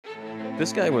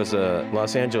This guy was a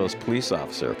Los Angeles police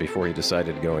officer before he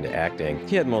decided to go into acting.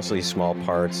 He had mostly small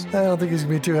parts. I don't think he's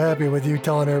going to be too happy with you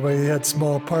telling everybody he had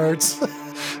small parts.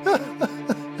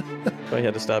 So he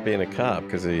had to stop being a cop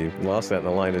because he lost that in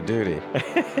the line of duty.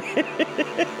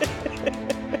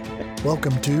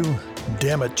 Welcome to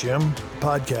Damn It, Jim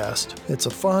podcast. It's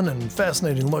a fun and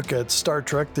fascinating look at Star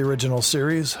Trek, the original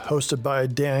series, hosted by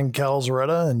Dan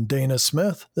Calzaretta and Dana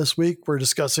Smith. This week, we're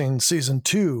discussing Season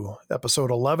 2,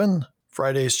 Episode 11,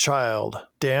 Friday's Child.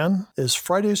 Dan, is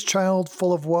Friday's Child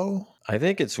full of woe? I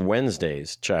think it's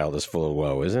Wednesday's Child is full of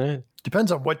woe, isn't it?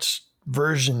 Depends on which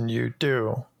version you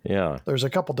do. Yeah. There's a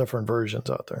couple different versions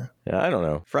out there. Yeah, I don't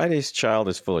know. Friday's Child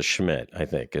is full of Schmidt, I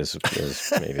think, is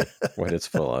maybe what it's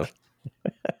full of.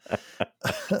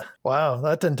 Wow,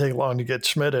 that didn't take long to get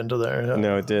Schmidt into there.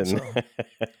 No, it didn't.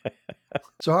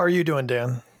 So how are you doing,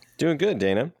 Dan? Doing good,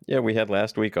 Dana. Yeah, we had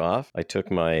last week off. I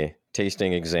took my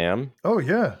tasting exam. Oh,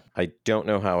 yeah. I don't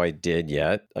know how I did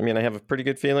yet. I mean, I have a pretty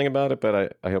good feeling about it,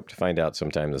 but I hope to find out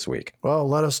sometime this week. Well,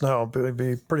 let us know. It'd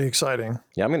be pretty exciting.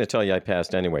 Yeah, I'm going to tell you I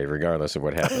passed anyway, regardless of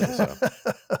what happens. So.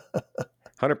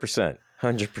 100%.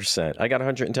 100%. I got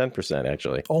 110%,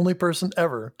 actually. Only person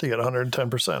ever to get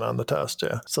 110% on the test,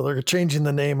 yeah. So they're changing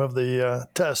the name of the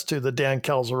test to the Dan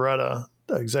Calzaretta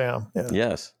exam. Yeah.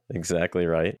 Yes, exactly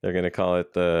right. They're going to call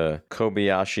it the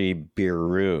Kobayashi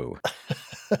Biru.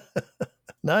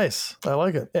 Nice. I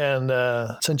like it. And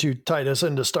since you tied us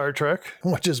into Star Trek,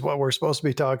 which is what we're supposed to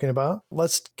be talking about,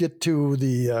 let's get to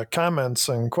the comments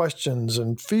and questions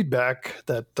and feedback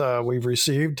that we've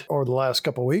received over the last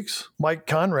couple of weeks. Mike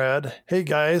Conrad, hey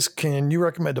guys, can you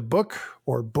recommend a book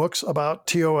or books about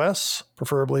TOS,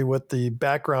 preferably with the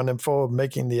background info of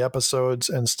making the episodes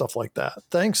and stuff like that?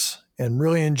 Thanks. And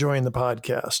really enjoying the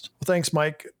podcast. Well, thanks,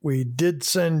 Mike. We did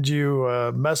send you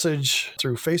a message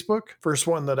through Facebook. First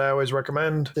one that I always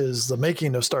recommend is The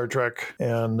Making of Star Trek,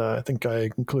 and I think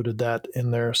I included that in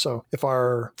there. So if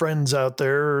our friends out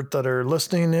there that are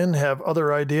listening in have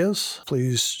other ideas,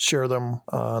 please share them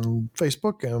on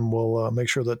Facebook, and we'll make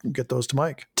sure that we get those to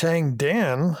Mike. Tang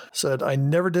Dan said, I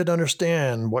never did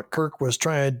understand what Kirk was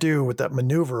trying to do with that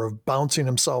maneuver of bouncing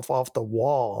himself off the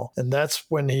wall. And that's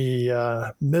when he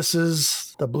misses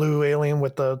the blue alien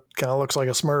with the kind of looks like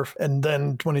a Smurf. And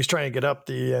then when he's trying to get up,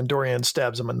 the Andorian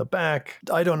stabs him in the back.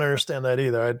 I don't understand that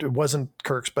either. It wasn't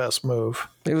Kirk's best move.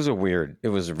 It was a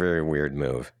very weird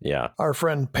move. Yeah. Our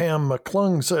friend Pam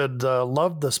McClung said,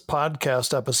 love this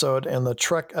podcast episode and the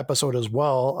Trek episode as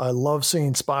well. I love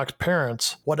seeing Spock's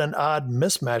parents. What an odd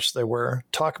mismatch they were.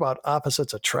 Talk about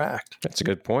opposites attract. That's a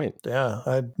good point. Yeah,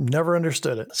 I never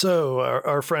understood it. So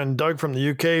our friend Doug from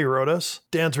the UK wrote us.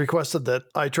 Dan's requested that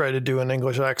I try to do an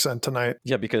English accent tonight.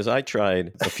 Yeah, because I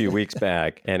tried a few weeks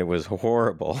back and it was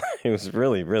horrible. It was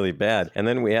really, really bad. And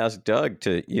then we asked Doug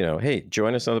to, hey,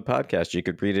 join us on the podcast. You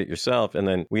could read it yourself. And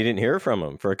then we didn't hear from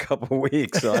him for a couple of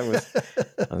weeks. So I was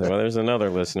like, well, there's another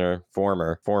listener,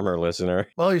 former listener.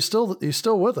 Well, he's still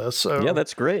with us. So yeah,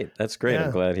 that's great. That's great. Yeah.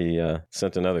 I'm glad he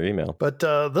sent another email. But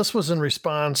this was in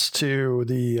response to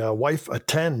the Wife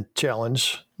Attend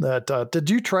challenge. Did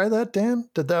you try that, Dan?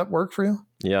 Did that work for you?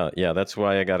 Yeah. That's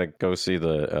why I got to go see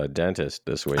the dentist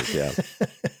this week. Yeah.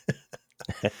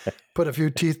 Put a few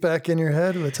teeth back in your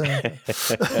head?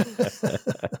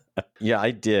 Yeah,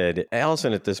 I did.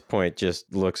 Allison at this point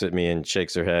just looks at me and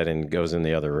shakes her head and goes in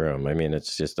the other room. I mean,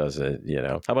 it's just does it,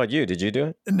 How about you? Did you do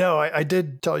it? No, I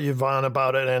did tell Yvonne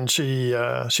about it, and she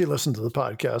listened to the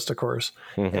podcast, of course.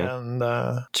 Mm-hmm.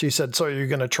 And she said, so you're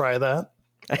going to try that?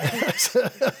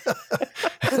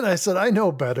 And I said, I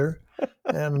know better.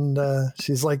 And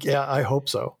she's like, yeah, I hope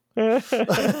so.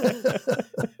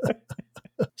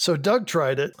 So Doug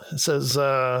tried it. It says,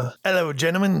 hello,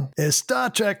 gentlemen. As Star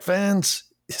Trek fans,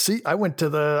 see, I went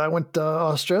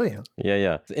Australian.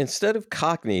 Yeah. Instead of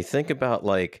Cockney, think about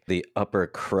like the upper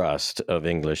crust of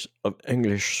English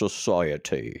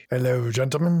society. Hello,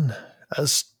 gentlemen.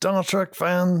 As Star Trek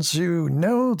fans, you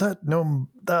know that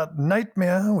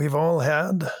nightmare we've all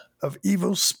had of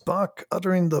evil Spock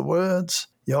uttering the words,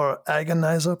 "Your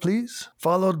agonizer, please,"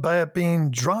 followed by it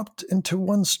being dropped into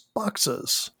one's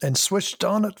boxes and switched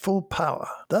on at full power.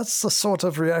 That's the sort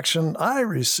of reaction I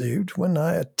received when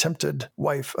I attempted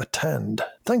Wife Attend.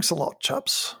 Thanks a lot,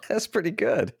 chaps. That's pretty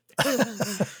good.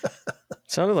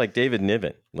 Sounded like David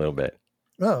Niven a little bit.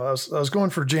 Oh, I was going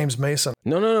for James Mason.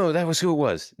 No, that was who it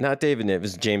was. Not David Niven, it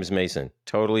was James Mason.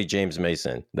 Totally James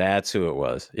Mason. That's who it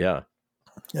was. Yeah.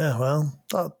 Yeah, well,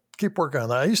 I'll keep working on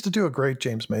that. I used to do a great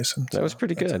James Mason. That was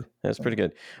pretty good. That's pretty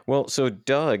good. Well, so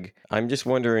Doug, I'm just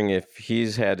wondering if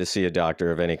he's had to see a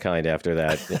doctor of any kind after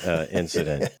that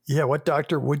incident. Yeah, what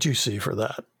doctor would you see for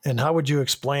that? And how would you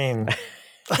explain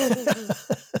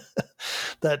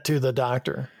that to the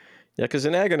doctor. Yeah, because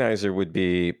an agonizer would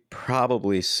be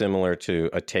probably similar to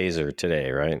a taser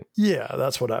today, right? Yeah,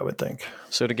 that's what I would think.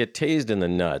 So to get tased in the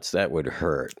nuts, that would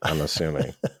hurt, I'm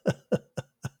assuming.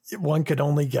 One could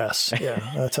only guess.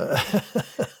 Yeah, that's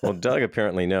Well, Doug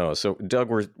apparently knows. So, Doug,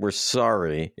 we're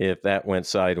sorry if that went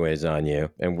sideways on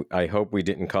you, and I hope we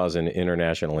didn't cause an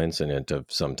international incident of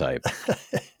some type.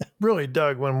 Really,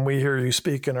 Doug, when we hear you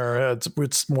speak in our heads,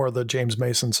 it's more the James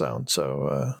Mason sound,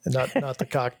 so not the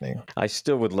Cockney. I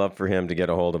still would love for him to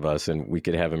get a hold of us, and we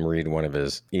could have him read one of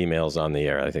his emails on the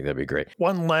air. I think that'd be great.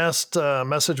 One last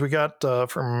message we got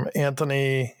from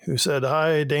Anthony, who said,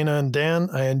 "Hi, Dana and Dan.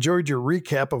 I enjoyed your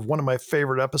recap of one of my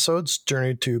favorite episodes,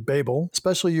 Journey to Babel,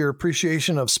 especially your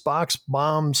appreciation of Spock's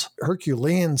mom's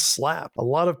Herculean slap. A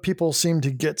lot of people seem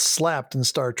to get slapped in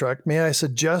Star Trek. May I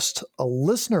suggest a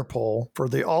listener poll for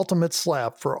the ultimate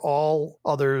slap for all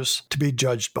others to be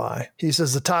judged by?" He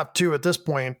says the top two at this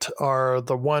point are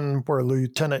the one where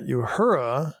Lieutenant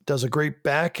Uhura does a great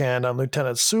backhand on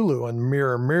Lieutenant Sulu in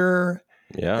Mirror Mirror.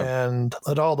 Yeah. And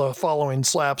let all the following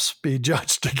slaps be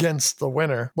judged against the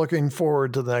winner. Looking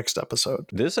forward to the next episode.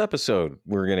 This episode,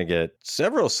 we're going to get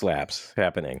several slaps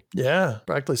happening. Yeah,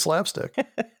 practically slapstick.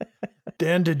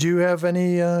 Dan, did you have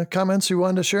any comments you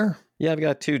wanted to share? Yeah, I've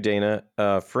got two, Dana.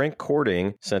 Frank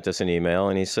Cording sent us an email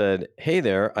and he said, "Hey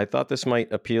there, I thought this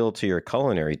might appeal to your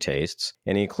culinary tastes."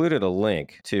 And he included a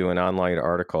link to an online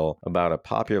article about a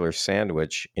popular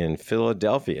sandwich in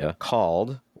Philadelphia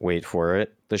called, wait for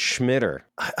it, the Schmitter.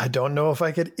 I don't know if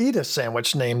I could eat a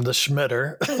sandwich named the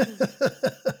Schmitter.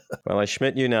 Well, I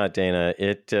schmitt you not, Dana.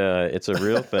 It's a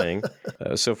real thing.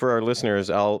 So for our listeners,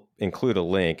 I'll include a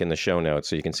link in the show notes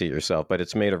so you can see it yourself. But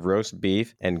it's made of roast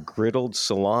beef and griddled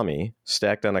salami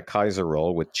stacked on a Kaiser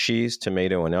roll with cheese,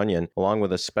 tomato, and onion, along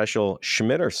with a special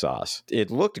Schmitter sauce.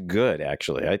 It looked good,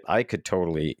 actually. I could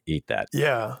totally eat that.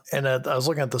 Yeah, and I was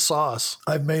looking at the sauce.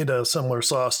 I've made a similar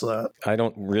sauce to that. I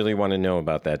don't really want to know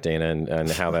about that, Dana, and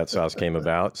how that sauce came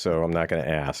about, so I'm not going to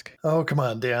ask. Oh, come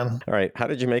on, Dan. All right, how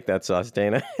did you make that sauce,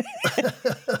 Dana?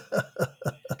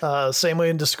 Same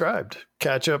way described.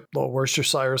 Ketchup, little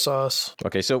Worcestershire sauce.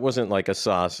 Okay, so it wasn't like a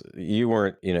sauce. You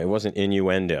weren't, it wasn't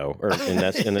innuendo, or in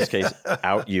this case,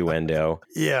 out-uendo.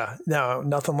 Yeah, no,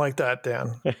 nothing like that,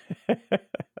 Dan.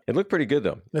 It looked pretty good,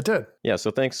 though. It did. Yeah,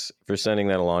 so thanks for sending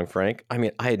that along, Frank. I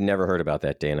mean, I had never heard about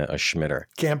that, Dana, a Schmitter.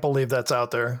 Can't believe that's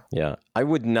out there. Yeah, I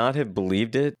would not have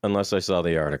believed it unless I saw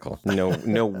the article.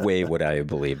 No way would I have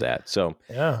believed that. So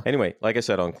yeah. Anyway, like I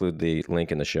said, I'll include the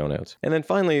link in the show notes. And then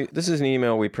finally, this is an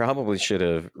email we probably should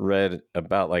have read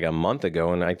about like a month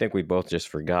ago, and I think we both just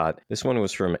forgot. This one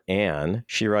was from Anne.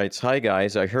 She writes, "Hi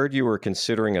guys, I heard you were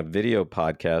considering a video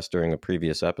podcast during a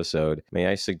previous episode. May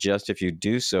I suggest if you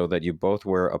do so that you both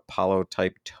wear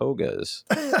Apollo-type togas?"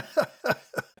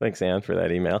 Thanks, Anne, for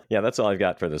that email. Yeah, that's all I've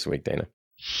got for this week, Dana.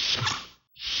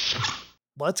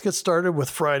 Let's get started with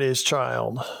Friday's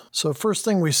Child. So first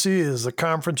thing we see is the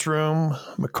conference room.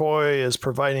 McCoy is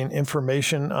providing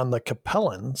information on the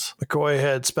Capellans. McCoy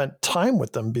had spent time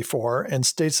with them before and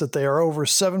states that they are over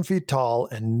 7 feet tall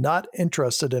and not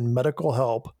interested in medical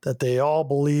help, that they all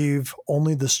believe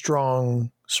only the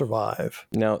strong survive.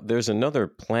 Now, there's another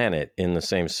planet in the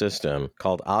same system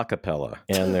called Acapella,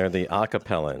 and they're the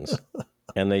Acapellans,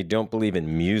 and they don't believe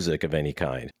in music of any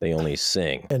kind. They only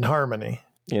sing. In harmony.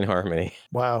 In harmony.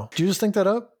 Wow. Did you just think that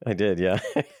up? I did, yeah.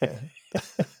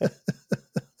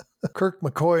 Kirk,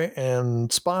 McCoy, and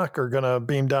Spock are going to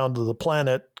beam down to the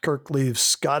planet. Kirk leaves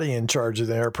Scotty in charge of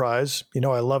the Enterprise. You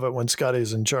know, I love it when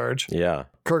Scotty's in charge. Yeah.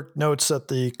 Kirk notes that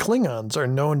the Klingons are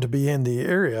known to be in the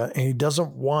area, and he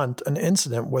doesn't want an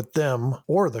incident with them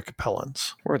or the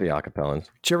Capellans. Or the Acapellans.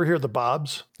 Did you ever hear the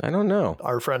Bobs? I don't know.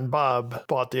 Our friend Bob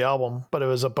bought the album, but it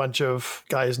was a bunch of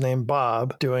guys named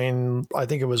Bob doing, I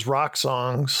think it was rock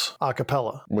songs a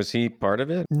cappella. Was he part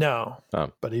of it? No,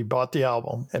 Oh. But he bought the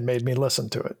album and made me listen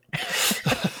to it.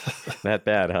 That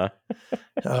bad, huh?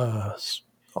 It's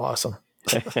awesome.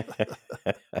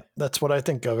 That's what I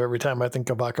think of every time I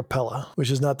think of a cappella, which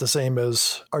is not the same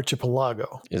as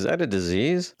archipelago. Is that a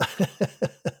disease?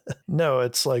 No,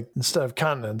 it's like instead of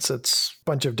continents, it's a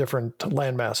bunch of different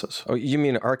land masses. Oh, you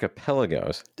mean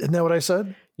archipelagos? Isn't that what I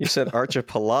said? You said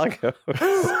archipelago.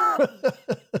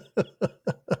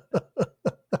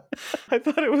 I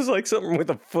thought it was like something with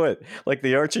a foot, like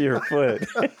the arch of your foot.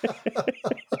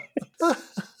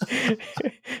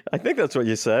 I think that's what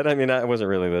you said. I mean, I wasn't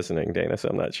really listening, Dana, so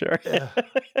I'm not sure. Yeah.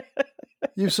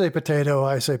 You say potato,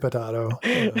 I say potato.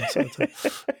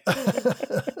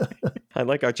 I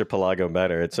like archipelago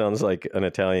better. It sounds like an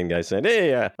Italian guy saying,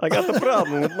 "Hey, I got the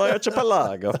problem with my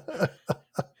archipelago."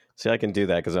 See, I can do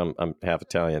that because I'm half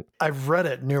Italian. I've read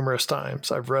it numerous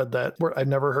times. I've read that. I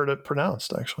never heard it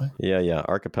pronounced, actually. Yeah.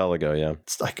 Archipelago, yeah.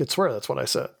 I could swear that's what I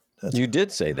said. You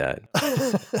did say that.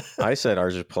 I said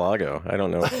archipelago. I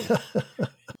don't know.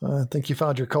 I think you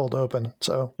found your cold open.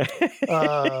 So,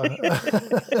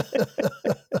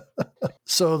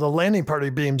 so the landing party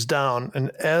beams down, and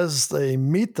as they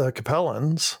meet the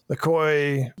Capellans,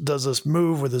 McCoy does this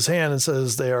move with his hand and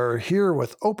says they are here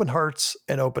with open hearts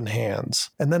and open hands.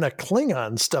 And then a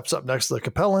Klingon steps up next to the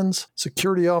Capellans.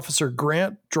 Security Officer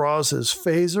Grant draws his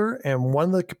phaser, and one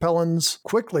of the Capellans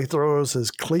quickly throws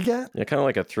his Kligat. Yeah, kind of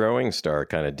like a throwing star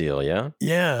kind of deal, yeah?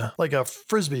 Yeah, like a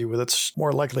frisbee that's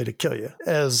more likely to kill you,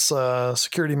 as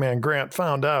security man Grant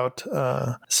found out.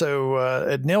 So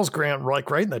it nails Grant like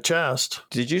right in the chest.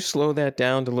 Did you slow that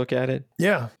down to look at it?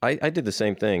 Yeah. I did the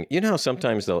same thing. You know how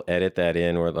sometimes they'll edit that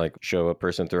in or like show a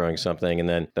person throwing something and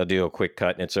then they'll do a quick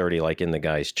cut and it's already like in the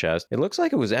guy's chest. It looks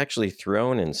like it was actually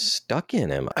thrown and stuck in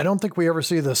him. I don't think we ever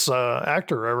see this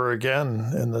actor ever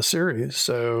again in the series.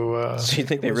 So you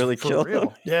think they really killed him?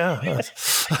 Yeah.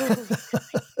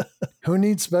 Who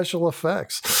needs special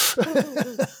effects?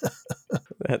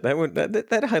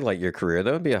 That'd highlight your career.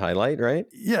 That would be a highlight, right?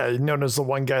 Yeah, known as the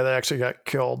one guy that actually got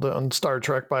killed on Star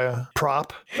Trek by a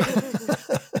prop.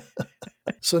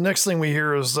 So next thing we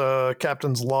hear is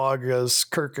Captain's log as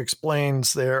Kirk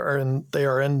explains they are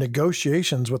in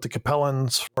negotiations with the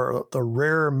Capellans for the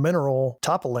rare mineral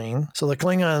topoline. So the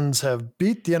Klingons have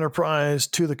beat the Enterprise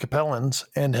to the Capellans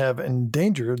and have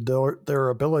endangered their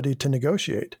ability to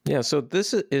negotiate. Yeah, so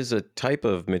this is a type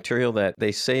of material that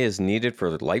they say is needed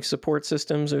for life support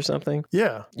systems or something.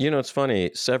 Yeah. You know, it's funny.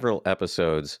 Several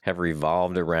episodes have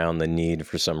revolved around the need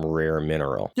for some rare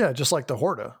mineral. Yeah, just like the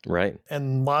Horta. Right.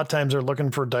 And a lot of times they're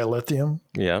looking for dilithium.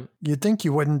 Yeah. You'd think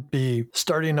you wouldn't be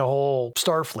starting a whole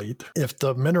Starfleet if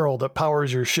the mineral that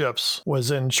powers your ships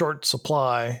was in short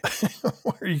supply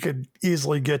where you could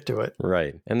easily get to it.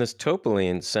 Right. And this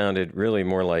topoline sounded really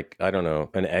more like, I don't know,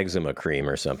 an eczema cream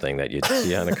or something that you'd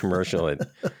see on a commercial at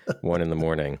 1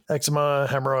 a.m. Eczema,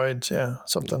 hemorrhoids, yeah,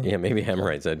 something. Yeah, maybe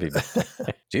hemorrhoids. That'd be bad.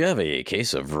 Do you have a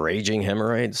case of raging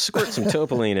hemorrhoids? Squirt some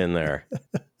topoline in there.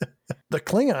 The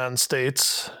Klingon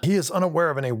states he is unaware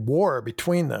of any war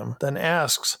between them, then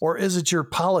asks, or is it your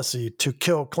policy to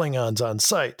kill Klingons on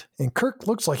sight? And Kirk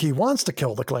looks like he wants to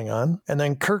kill the Klingon, and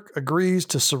then Kirk agrees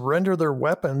to surrender their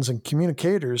weapons and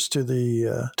communicators to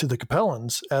the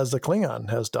Capellans, as the Klingon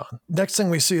has done. Next thing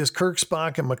we see is Kirk,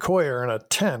 Spock, and McCoy are in a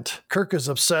tent. Kirk is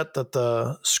upset that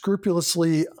the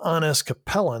scrupulously honest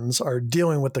Capellans are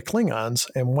dealing with the Klingons,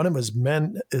 and one of his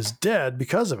men is dead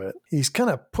because of it. He's kind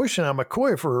of pushing on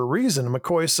McCoy for a reason.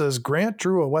 McCoy says Grant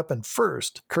drew a weapon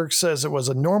first. Kirk says it was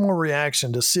a normal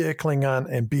reaction to see a Klingon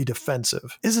and be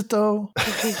defensive. Is it though?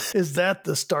 Is that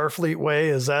the Starfleet way?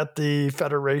 Is that the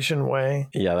Federation way?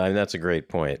 Yeah, that's a great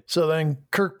point. So then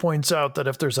Kirk points out that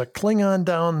if there's a Klingon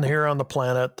down here on the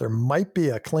planet, there might be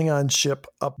a Klingon ship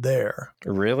up there.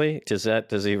 Really? Does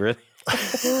he really?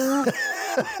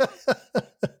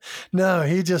 No,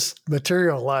 he just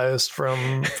materialized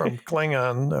from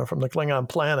Klingon, from the Klingon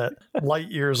planet, light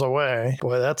years away.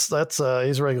 Boy, that's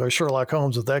he's a regular Sherlock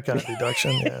Holmes with that kind of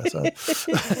deduction. Yeah, so.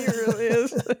 He really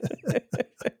is.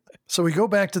 So we go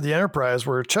back to the Enterprise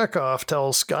where Chekhov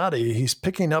tells Scotty he's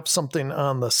picking up something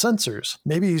on the sensors.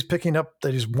 Maybe he's picking up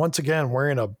that he's once again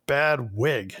wearing a bad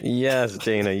wig. Yes,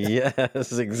 Dana.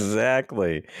 Yes,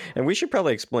 exactly. And we should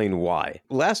probably explain why.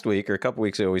 Last week or a couple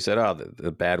weeks ago, we said,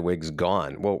 the bad wig's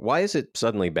gone. Well, why is it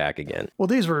suddenly back again? Well,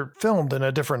 these were filmed in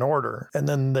a different order. And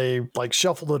then they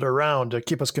shuffled it around to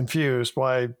keep us confused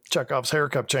why Chekhov's hair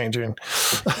kept changing.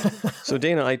 So,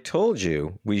 Dana, I told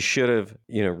you we should have,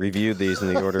 reviewed these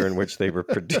in the order in which they were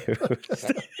produced.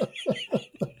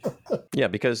 Yeah,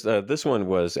 because this one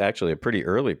was actually a pretty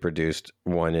early produced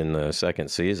one in the second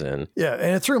season. Yeah,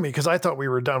 and it threw me because I thought we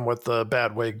were done with the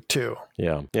bad wig too.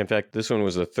 Yeah. In fact, this one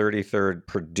was the 33rd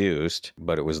produced,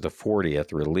 but it was the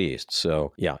 40th released.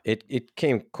 So, yeah, it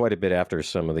came quite a bit after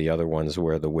some of the other ones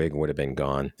where the wig would have been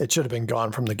gone. It should have been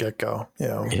gone from the get-go.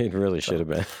 Yeah, it really should have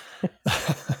been.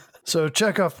 So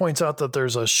Chekhov points out that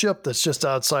there's a ship that's just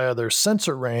outside of their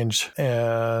sensor range,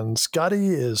 and Scotty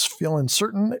is feeling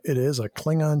certain it is a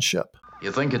Klingon ship.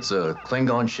 You think it's a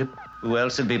Klingon ship? Who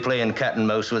else would be playing cat and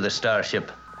mouse with a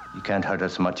starship? You can't hurt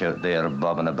us much out there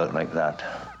bobbing about like that.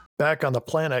 Back on the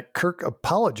planet, Kirk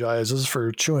apologizes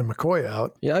for chewing McCoy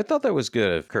out. Yeah, I thought that was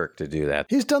good of Kirk to do that.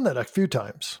 He's done that a few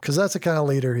times because that's the kind of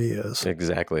leader he is.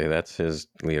 Exactly. That's his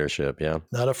leadership, yeah.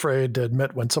 Not afraid to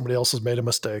admit when somebody else has made a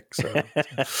mistake. So.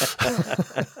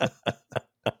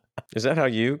 Is that how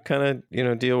you kind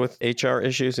of, deal with HR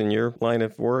issues in your line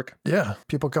of work? Yeah.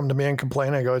 People come to me and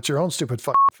complain. I go, it's your own stupid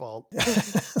fault.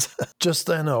 Just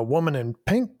then, a woman in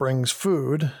pink brings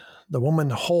food. The woman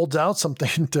holds out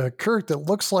something to Kirk that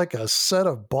looks like a set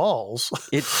of balls.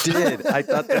 It did. I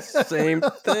thought the same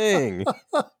thing.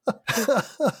 I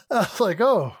was like,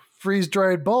 oh,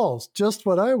 freeze-dried balls. Just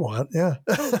what I want. Yeah.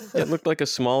 It looked like a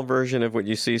small version of what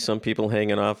you see some people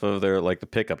hanging off of their, like the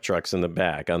pickup trucks in the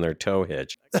back on their tow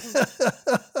hitch.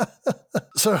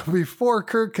 So before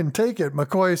Kirk can take it,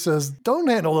 McCoy says, don't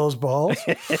handle those balls.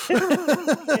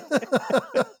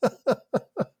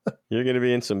 You're going to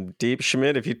be in some deep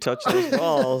Schmidt if you touch those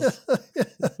balls.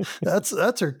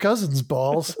 That's her cousin's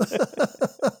balls.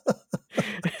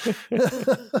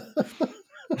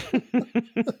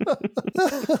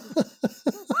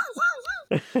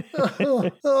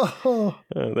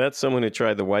 That's someone who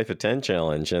tried the wife of 10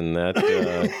 challenge, and that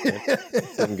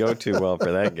didn't go too well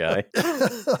for that guy.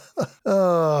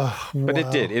 But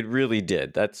it did. It really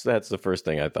did. That's the first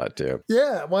thing I thought too.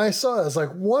 Yeah, when I saw it, I was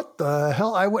like, what the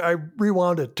hell? I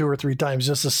rewound it 2 or 3 times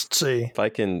just to see. If I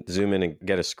can zoom in and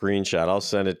get a screenshot, I'll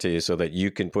send it to you so that you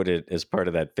can put it as part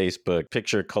of that Facebook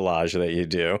picture collage that you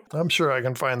do. I'm sure I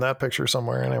can find that picture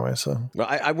somewhere anyway. So, well,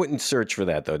 I wouldn't search for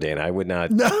that though, Dana. I would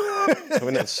not. No. I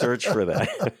would not search for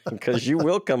that because you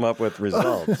will come up with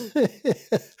results.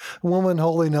 Woman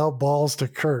holding out balls to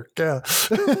Kirk. Yeah.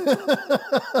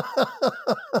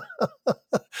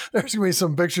 There's going to be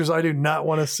some pictures I do not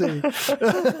want to see.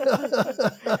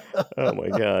 Oh, my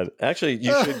God. Actually,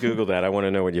 you should Google that. I want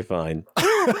to know what you find.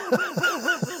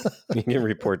 You can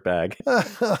report back.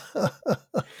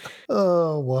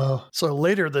 Oh, wow. So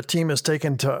later, the team is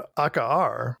taken to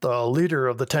Akar, the leader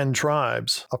of the 10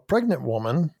 tribes. A pregnant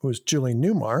woman, who's Julie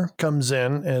Newmar, comes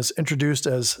in and is introduced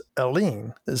as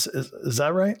Eileen. Is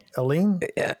that right? Eileen?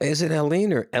 Is it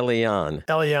Eileen or Elian?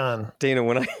 Elian. Dana,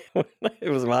 when I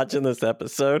was watching this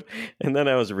episode and then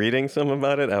I was reading some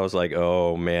about it, I was like,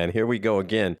 oh, man, here we go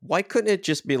again. Why couldn't it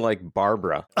just be like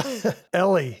Barbara?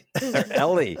 Ellie. Or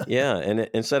Ellie, yeah. And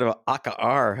instead of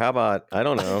Akar, how about, I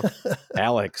don't know,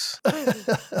 Alex?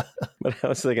 But I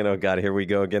was thinking, oh, God, here we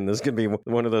go again. This could be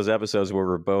one of those episodes where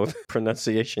we're both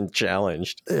pronunciation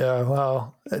challenged. Yeah,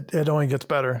 well, it only gets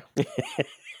better.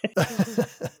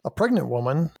 A pregnant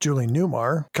woman, Julie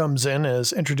Newmar, comes in and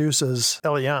is introduced as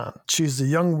Elian. She's the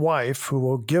young wife who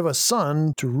will give a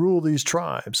son to rule these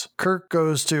tribes. Kirk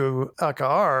goes to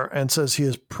Akar and says he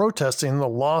is protesting the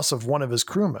loss of one of his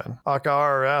crewmen.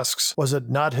 Akar asks, was it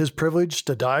not his privilege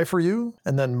to die for you?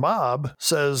 And then Mob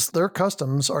says their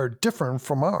customs are different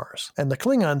from ours. And the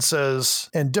Klingon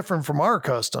says, and different from our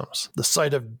customs. The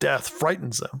sight of death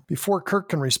frightens them. Before Kirk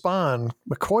can respond,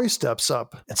 McCoy steps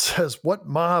up and says what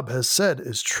Mob has said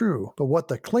is true, but what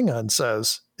the Klingon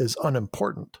says is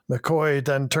unimportant. McCoy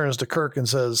then turns to Kirk and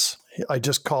says, I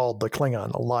just called the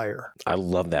Klingon a liar. I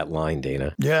love that line,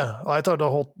 Dana. Yeah, I thought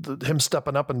him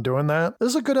stepping up and doing that, this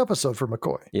is a good episode for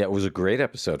McCoy. Yeah, it was a great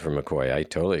episode for McCoy. I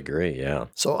totally agree, yeah.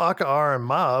 So Akar and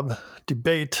Mob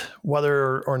debate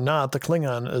whether or not the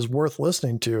Klingon is worth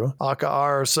listening to.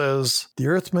 Akar says, the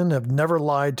Earthmen have never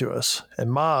lied to us.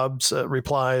 And Mob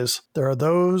replies, there are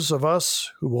those of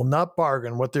us who will not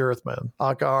bargain with the Earthmen.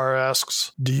 Akar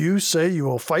asks, do you say you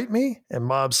will fight me? And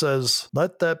Mob says,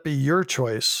 let that be your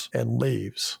choice, and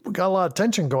leaves. We got a lot of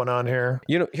tension going on here.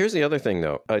 Here's the other thing,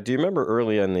 though. Do you remember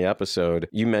early in the episode,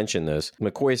 you mentioned this,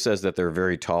 McCoy says that they're a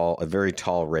very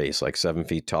tall race, like 7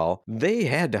 feet tall. They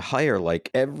had to hire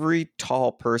like every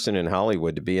tall person in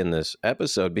Hollywood to be in this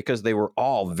episode because they were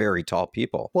all very tall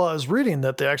people. Well, I was reading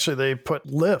that they put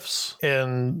lifts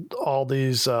in all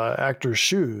these actors'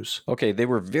 shoes. Okay, they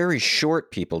were very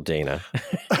short people, Dana.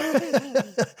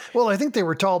 Well, I think they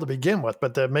were tall to begin with,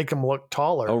 but to make them look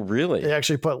taller. Oh, really? They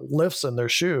actually put lifts in their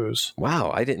shoes.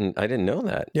 Wow, I didn't know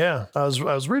that. Yeah, I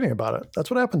was reading about it. That's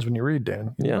what happens when you read,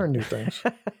 Dan. You learn new things.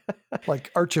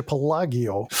 Like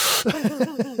Archipelagio.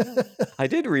 I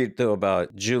did read, though,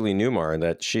 about Julie Newmar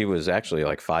that she was actually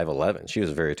like 5'11". She was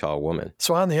a very tall woman.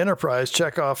 So on the Enterprise,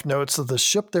 Chekhov notes that the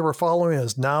ship they were following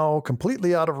is now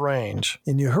completely out of range.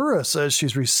 And Uhura says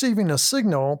she's receiving a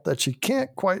signal that she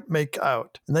can't quite make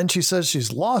out. And then she says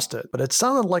she's lost it, but it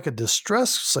sounded like a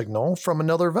distress signal from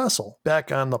another vessel.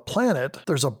 Back on the planet,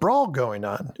 there's a brawl going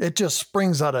on. It just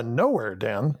springs out of nowhere,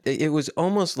 Dan. It was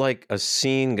almost like a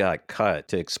scene got cut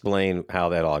to explain how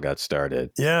that all got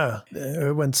started. Yeah,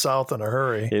 it went south in a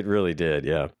hurry. It really did,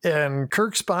 yeah. And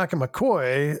Kirk, Spock, and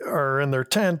McCoy are in their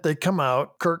tent. They come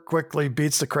out. Kirk quickly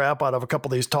beats the crap out of a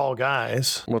couple of these tall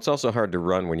guys. Well, it's also hard to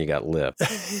run when you got lip.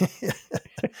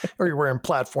 Or you're wearing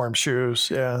platform shoes.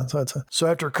 Yeah. So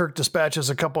after Kirk dispatches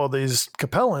a couple of these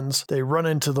Capellans, they run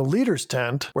into the leader's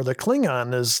tent where the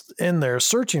Klingon is in there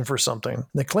searching for something.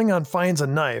 The Klingon finds a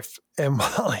knife. And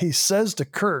while he says to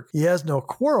Kirk he has no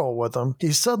quarrel with him,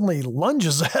 he suddenly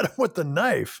lunges at him with the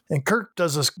knife. And Kirk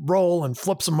does this roll and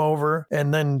flips him over.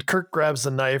 And then Kirk grabs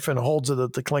the knife and holds it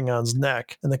at the Klingon's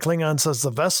neck. And the Klingon says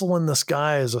the vessel in the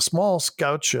sky is a small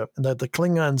scout ship and that the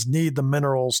Klingons need the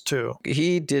minerals too.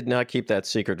 He did not keep that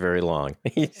secret very long.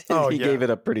 He gave it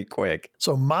up pretty quick.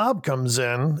 So Mob comes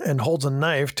in and holds a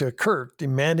knife to Kirk,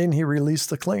 demanding he release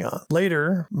the Klingon.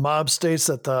 Later, Mob states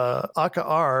that the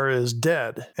Aka-R is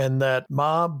dead and that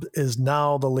Mob is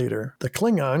now the leader. The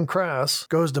Klingon, Krass,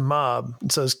 goes to Mob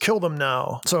and says, kill them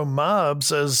now. So Mob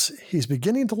says he's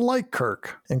beginning to like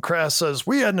Kirk. And Krass says,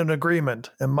 we had an agreement.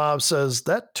 And Mob says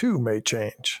that too may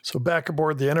change. So back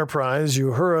aboard the Enterprise,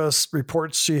 Uhura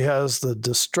reports she has the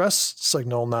distress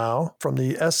signal now from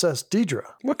the SS Deidre.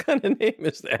 What kind of name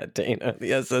is that, Dana?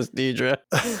 The SS Deidre?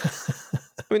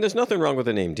 I mean, there's nothing wrong with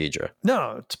the name Deidre.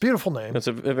 No, it's a beautiful name. It's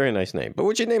a very nice name. But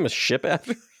would you name a ship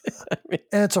after? I mean,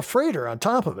 and it's a freighter on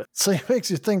top of it. So it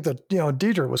makes you think that,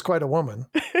 Deidre was quite a woman.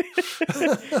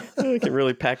 You can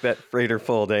really pack that freighter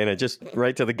full, Dana, just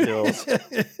right to the gills.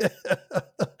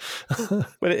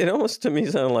 But it almost to me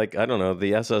sounded like, I don't know,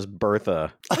 the SS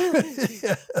Bertha.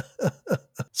 Yeah.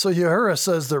 So Uhura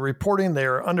says they're reporting they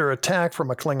are under attack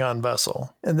from a Klingon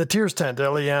vessel. In the Tears tent,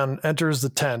 Eliane enters the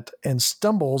tent and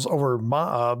stumbles over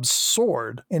Ma'ab's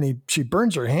sword, and she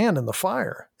burns her hand in the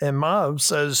fire. And Ma'ab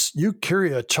says, you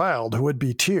carry a child who would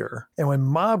be Tyr. And when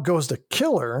Ma'ab goes to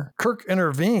kill her, Kirk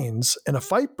intervenes and a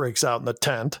fight breaks out in the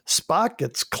tent. Spock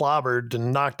gets clobbered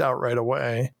and knocked out right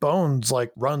away. Bones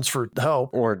runs for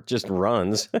help. Or just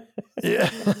runs.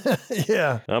 Yeah.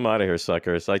 Yeah. I'm out of here,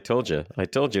 suckers. I told you,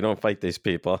 don't fight these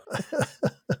people.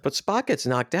 But Spock gets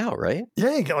knocked out, right?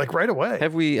 Yeah, he got right away.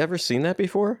 Have we ever seen that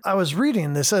before? I was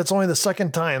reading, they said it's only the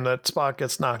second time that Spock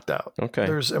gets knocked out. Okay.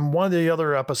 In one of the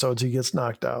other episodes, he gets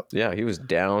knocked out. Yeah, he was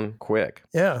down quick.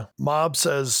 Yeah. Mob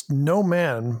says, no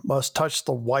man must touch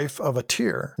the wife of a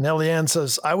Tyr. And Eliane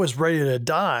says, I was ready to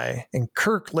die, and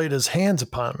Kirk laid his hands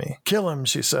upon me. Kill him,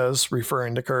 she says,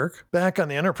 referring to Kirk. Back on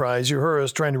the Enterprise, Uhura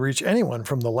is trying to reach anyone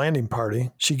from the landing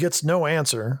party. She gets no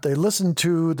answer. They listen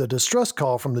to the distress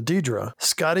call from the Deidre.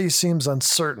 Scotty seems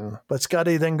uncertain, but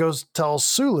Scotty then goes to tell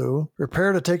Sulu,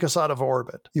 prepare to take us out of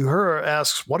orbit. Uhura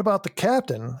asks, what about the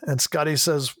captain? And Scotty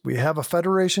says, we have a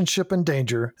Federation ship in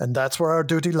danger, and that's where our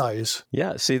duty lies.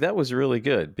 Yeah, see, that was really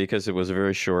good because it was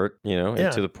very short,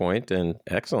 and to the point and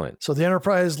excellent. So the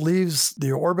Enterprise leaves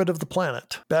the orbit of the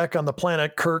planet. Back on the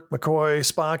planet, Kirk, McCoy,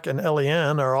 Spock, and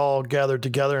Eliane are all gathered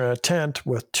together in a tent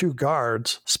with 2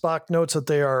 guards. Spock notes that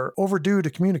they are overdue to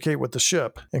communicate with the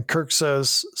ship, and Kirk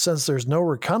says since there's no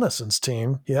reconnaissance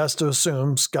team, he has to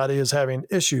assume Scotty is having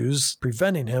issues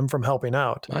preventing him from helping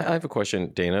out. I have a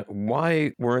question, Dana.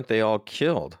 Why weren't they all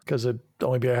killed? Because it'd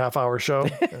only be a half-hour show.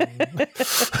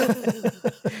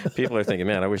 People are thinking,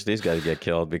 man, I wish these guys get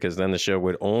killed because then the show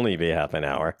would only be half an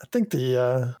hour. I think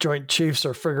the Joint Chiefs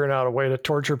are figuring out a way to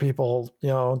torture people,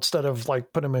 instead of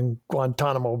putting them in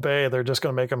Guantanamo Bay, they're just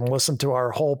going to make them listen to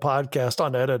our whole podcast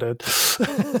unedited.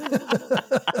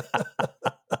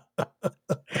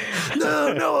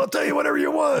 No, I'll tell you whatever you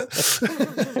want.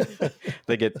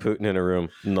 They get Putin in a room.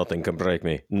 Nothing can break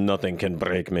me. Nothing can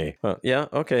break me. Yeah,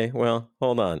 okay, well,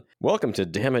 hold on. Welcome to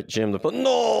Damn It, Jim.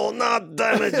 No, not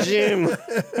Damn It, Jim.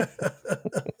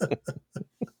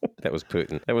 That was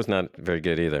Putin. That was not very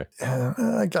good either. Yeah,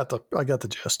 I got the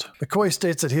gist. McCoy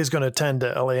states that he's going to attend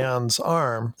to Eliane's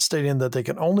arm, stating that they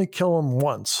can only kill him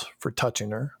once for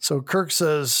touching her. So Kirk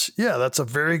says, yeah, that's a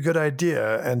very good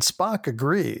idea, and Spock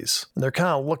agrees. And they're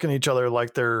kind of looking at each other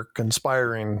like they're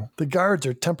conspiring. The guards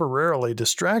are temporarily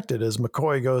distracted as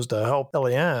McCoy goes to help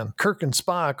Eliane. Kirk and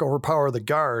Spock overpower the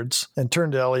guards and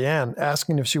turn to Eliane,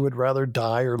 asking if she would rather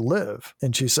die or live.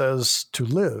 And she says, to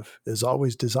live is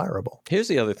always desirable. Here's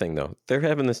the other thing, though. They're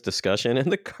having this discussion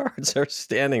and the guards are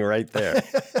standing right there.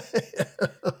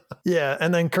 Yeah,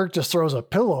 and then Kirk just throws a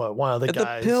pillow at one of the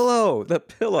guys. The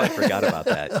pillow. I forgot about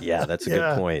that. Yeah, that's a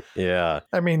good point. Yeah.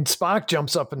 I mean, Spock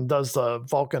jumps up and does the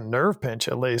Vulcan nerve pinch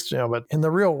at least, but in the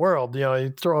real world,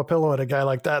 you throw a pillow at a guy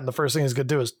like that and the first thing he's going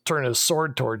to do is turn his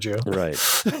sword towards you. Right.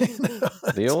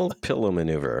 The old pillow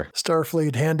maneuver.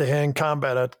 Starfleet hand-to-hand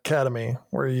combat academy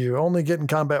where you only get in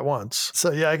combat once.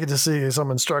 So yeah, I could just see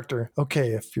some instructor.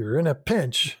 Okay, if you're in a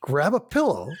pinch, grab a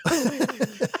pillow.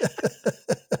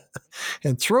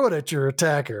 and throw it at your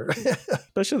attacker.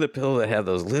 Especially the pillow that have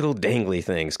those little dangly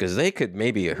things, because they could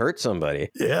maybe hurt somebody.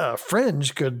 Yeah, a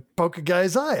fringe could poke a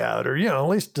guy's eye out, or, at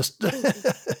least just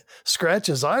scratch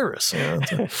his iris.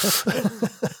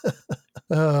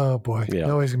 Oh, boy. Yeah.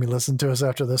 Nobody's going to be listening to us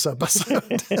after this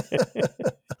episode.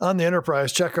 On the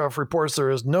Enterprise, Chekhov reports there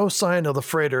is no sign of the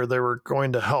freighter they were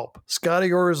going to help.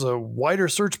 Scotty orders a wider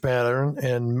search pattern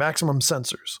and maximum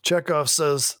sensors. Chekhov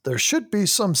says there should be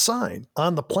some sign.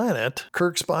 On the planet,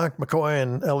 Kirk, Spock, McCoy,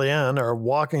 and Eliane are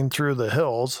walking through the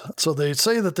hills, so they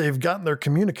say that they've gotten their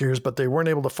communicators, but they weren't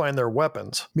able to find their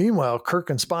weapons. Meanwhile, Kirk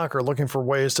and Spock are looking for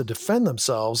ways to defend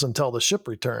themselves until the ship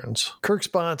returns. Kirk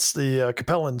spots the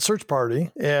Capellan search party,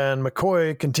 and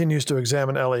McCoy continues to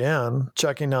examine Eliane,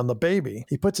 checking on the baby.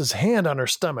 He puts his hand on her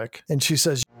stomach, and she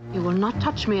says, "You will not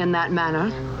touch me in that manner."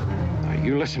 Now,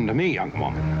 you listen to me, young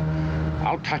woman.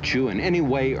 I'll touch you in any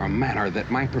way or manner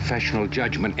that my professional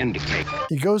judgment indicates.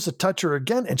 He goes to touch her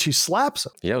again, and she slaps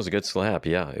him. Yeah, it was a good slap.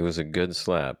 Yeah, it was a good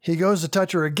slap. He goes to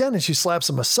touch her again, and she slaps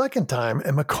him a second time,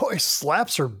 and McCoy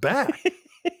slaps her back.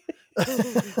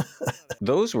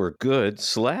 Those were good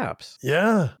slaps.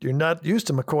 Yeah, you're not used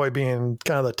to McCoy being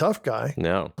kind of the tough guy.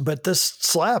 No. But this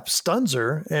slap stuns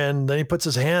her, and then he puts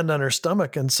his hand on her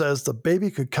stomach and says the baby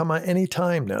could come at any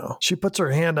time now. She puts her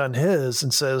hand on his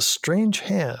and says, "Strange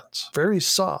hands, very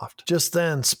soft." Just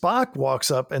then, Spock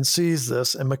walks up and sees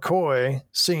this, and McCoy,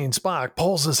 seeing Spock,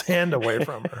 pulls his hand away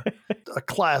from her. A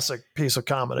classic piece of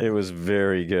comedy. It was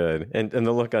very good. And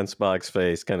the look on Spock's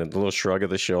face, kind of the little shrug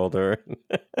of the shoulder.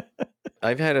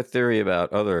 I've had a theory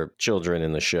about other children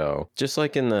in the show. Just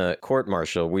like in the court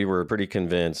martial, we were pretty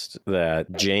convinced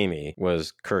that Jamie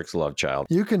was Kirk's love child.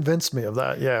 You convinced me of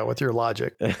that, yeah, with your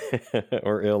logic.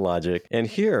 Or illogic. And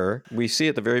here, we see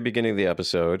at the very beginning of the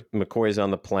episode, McCoy's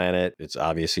on the planet. It's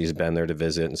obvious he's been there to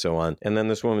visit and so on. And then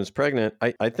this woman's pregnant.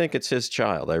 I think it's his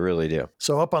child. I really do.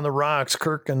 So up on the rocks,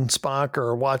 Kirk and Spock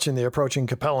are watching the approaching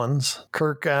Capellans.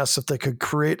 Kirk asks if they could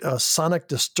create a sonic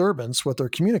disturbance with their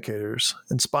communicators.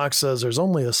 And Spock says there's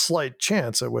only a slight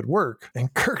chance it would work.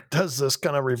 And Kirk does this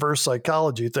kind of reverse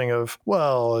psychology thing of,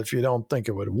 well, if you don't think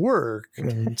it would work.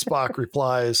 And Spock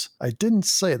replies, I didn't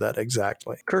say that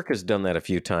exactly. Kirk has done that a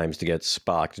few times to get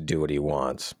Spock to do what he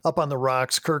wants. Up on the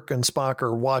rocks, Kirk and Spock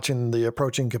are watching the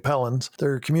approaching Capellans.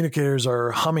 Their communicators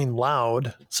are humming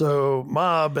loud. So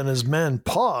Mob and his men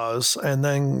pause, and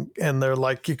they're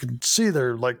like, you can see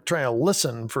they're like trying to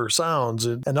listen for sounds.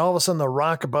 And all of a sudden the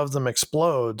rock above them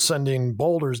explodes, sending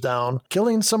boulders down,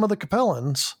 killing some of the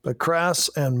Capellans, but Krass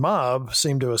and Mob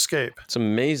seem to escape. It's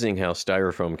amazing how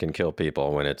styrofoam can kill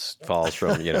people when it falls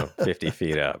from, 50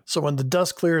 feet up. So when the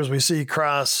dust clears, we see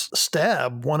Krass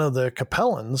stab one of the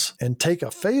Capellans and take a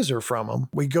phaser from him.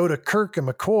 We go to Kirk and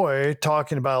McCoy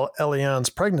talking about Eliane's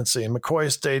pregnancy, and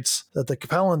McCoy states that the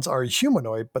Capellans are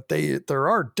humanoid, but there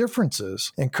are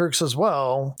differences. And Kirk says,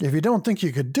 well, if you don't think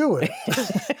you could do it,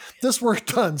 this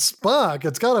worked on Spock,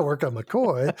 it's got to work on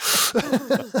McCoy.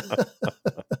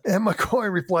 And McCoy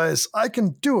replies, I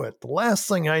can do it. The last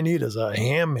thing I need is a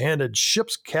ham-handed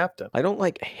ship's captain. I don't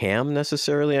like ham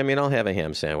necessarily. I mean, I'll have a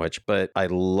ham sandwich, but I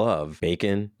love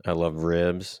bacon. I love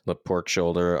ribs, the pork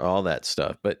shoulder, all that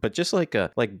stuff. But just like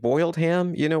boiled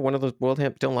ham, one of those boiled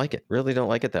ham, don't like it. Really don't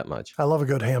like it that much. I love a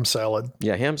good ham salad.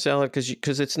 Yeah, ham salad,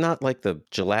 because it's not like the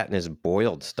gelatinous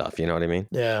boiled stuff. You know what I mean?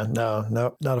 Yeah, no,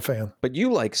 not a fan. But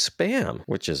you like Spam,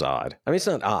 which is odd. I mean, it's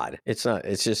not odd. It's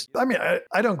just... I mean,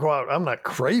 I don't go out, I'm not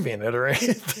craving it or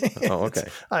anything. Oh, okay.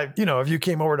 If you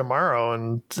came over tomorrow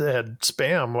and had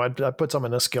Spam, I'd put some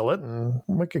in a skillet and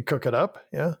we could cook it up.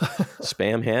 Yeah.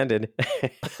 Spam-handed.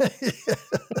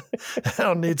 I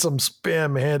don't need some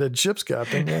Spam-handed ship's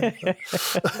captain.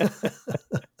 Yeah.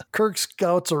 Kirk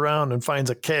scouts around and finds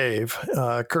a cave.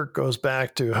 Kirk goes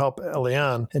back to help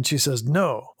Eliane, and she says,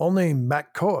 no, only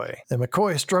McCoy. And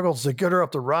McCoy struggles to get her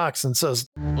up the rocks and says,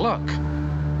 Look,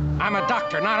 I'm a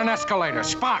doctor, not an escalator.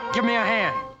 Spock, give me a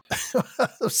hand.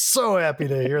 I'm so happy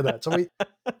to hear that. So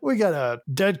we got a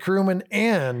dead crewman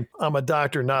and I'm a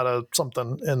doctor, not a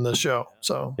something in the show.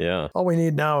 So yeah, all we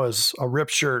need now is a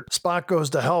ripped shirt. Spock goes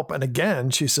to help, and again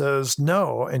she says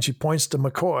no, and she points to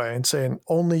McCoy and saying,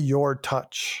 only your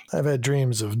touch. I've had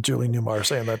dreams of Julie Newmar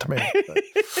saying that to me.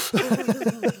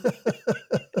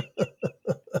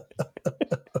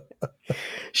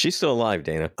 She's still alive,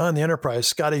 Dana. On the Enterprise,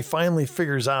 Scotty finally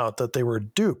figures out that they were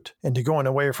duped into going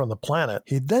away from the planet.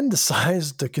 He then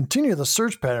decides to continue the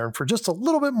search pattern for just a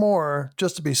little bit more,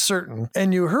 just to be certain.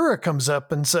 And Uhura comes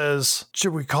up and says,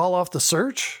 should we call off the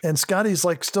search? And Scotty's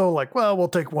still like, well, we'll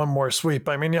take one more sweep.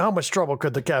 I mean, how much trouble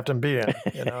could the captain be in?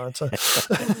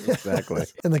 Exactly.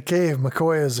 In the cave,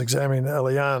 McCoy is examining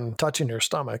Eliane, touching her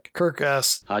stomach. Kirk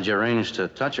asks, how'd you arrange to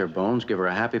touch her, Bones? Give her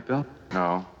a happy pill?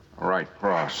 No, right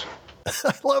cross.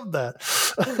 I love that.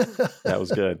 That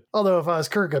was good. Although if I was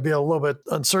Kirk, I'd be a little bit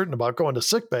uncertain about going to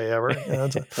sickbay ever.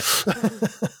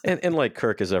 And like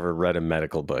Kirk has ever read a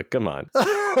medical book. Come on.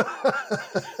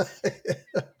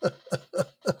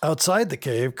 Outside the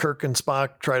cave, Kirk and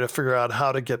Spock try to figure out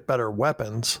how to get better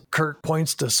weapons. Kirk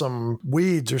points to some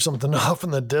weeds or something off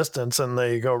in the distance, and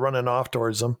they go running off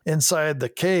towards them. Inside the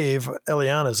cave,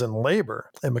 Eliane is in labor,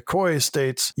 and McCoy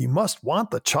states, you must want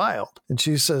the child. And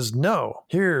she says, no,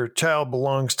 here, child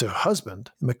belongs to husband.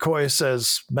 And McCoy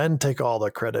says, men take all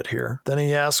the credit here. Then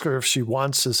he asks her if she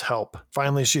wants his help.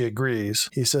 Finally, she agrees.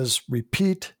 He says,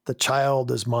 repeat, the child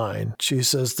is mine. She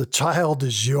says, the child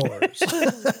is yours.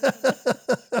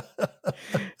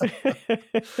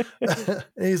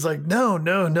 He's like,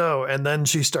 no. And then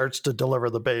she starts to deliver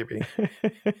the baby.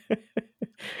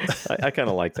 I kind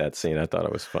of like that scene. I thought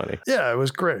it was funny. Yeah, it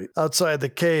was great. Outside the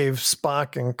cave,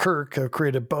 Spock and Kirk have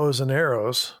created bows and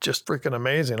arrows. Just freaking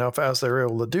amazing how fast they were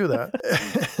able to do that.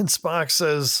 And Spock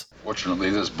says,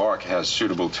 fortunately, this bark has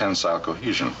suitable tensile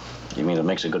cohesion. You mean it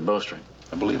makes a good bowstring?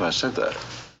 I believe I said that.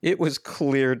 It was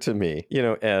clear to me,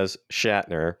 as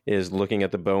Shatner is looking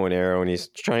at the bow and arrow and he's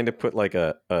trying to put like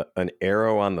an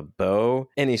arrow on the bow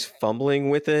and he's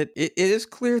fumbling with it. It is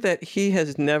clear that he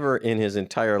has never in his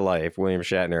entire life, William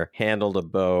Shatner, handled a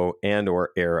bow and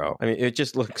or arrow. I mean, it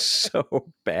just looks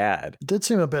so bad. It did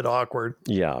seem a bit awkward.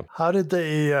 Yeah. How did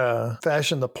they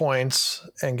fashion the points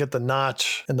and get the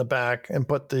notch in the back and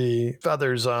put the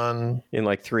feathers on? In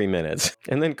like 3 minutes.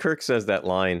 And then Kirk says that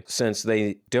line, since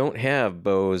they don't have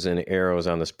bows and arrows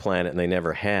on this planet and they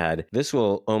never had, this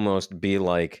will almost be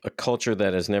like a culture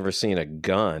that has never seen a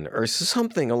gun or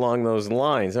something along those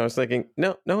lines. I was thinking,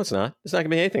 no, it's not. It's not going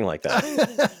to be anything like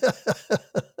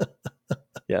that.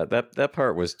 Yeah, that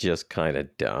part was just kind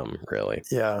of dumb, really.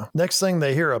 Yeah. Next thing,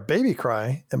 they hear a baby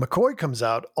cry, and McCoy comes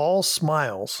out all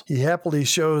smiles. He happily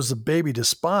shows the baby to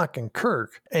Spock and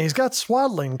Kirk, and he's got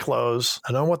swaddling clothes.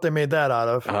 I don't know what they made that out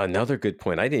of. Another good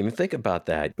point. I didn't even think about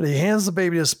that. But he hands the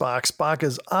baby to Spock. Spock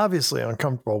is obviously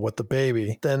uncomfortable with the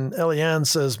baby. Then Eliane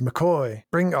says, McCoy,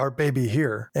 bring our baby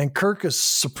here. And Kirk is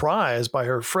surprised by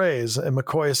her phrase, and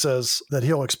McCoy says that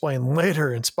he'll explain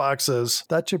later, and Spock says,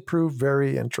 that should prove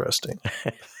very interesting.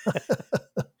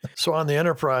 So on the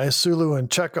Enterprise, Sulu and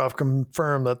Chekhov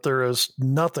confirm that there is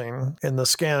nothing in the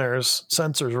scanner's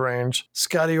sensors range.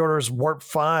 Scotty orders Warp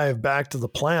 5 back to the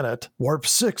planet, Warp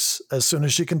 6 as soon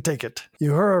as she can take it.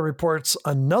 Uhura reports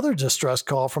another distress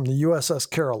call from the USS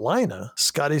Carolina.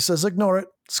 Scotty says ignore it.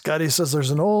 Scotty says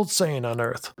there's an old saying on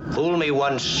Earth. Fool me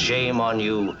once, shame on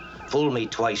you. Fool me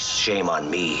twice, shame on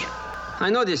me. I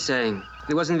know this saying.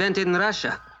 It was invented in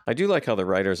Russia. I do like how the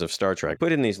writers of Star Trek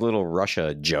put in these little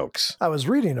Russia jokes. I was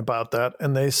reading about that,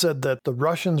 and they said that the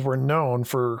Russians were known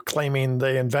for claiming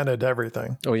they invented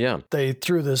everything. Oh, yeah. They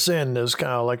threw this in as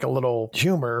kind of like a little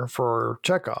humor for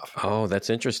Chekhov. Oh, that's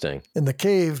interesting. In the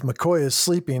cave, McCoy is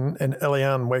sleeping, and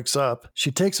Eliane wakes up.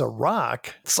 She takes a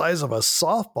rock the size of a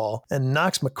softball and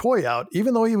knocks McCoy out,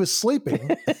 even though he was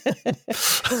sleeping.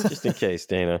 Just in case,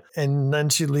 Dana. And then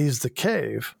she leaves the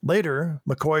cave. Later,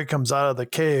 McCoy comes out of the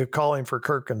cave calling for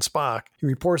Kirk and Spock. He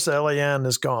reports that Eliane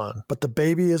is gone, but the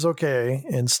baby is okay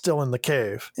and still in the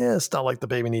cave. Yeah, it's not like the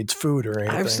baby needs food or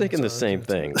anything. I was thinking the same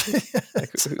thing.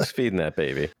 Who's feeding that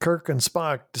baby? Kirk and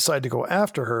Spock decide to go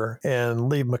after her and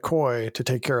leave McCoy to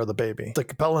take care of the baby. The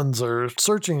Capellans are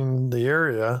searching the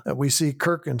area, and we see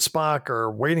Kirk and Spock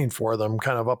are waiting for them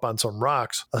kind of up on some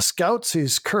rocks. A scout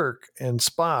sees Kirk and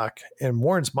Spock and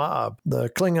warns Mob. The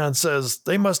Klingon says,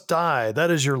 they must die.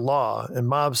 That is your law. And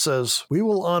Mob says, we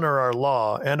will honor our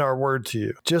law and our word to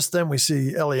you. Just then we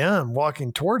see Eliane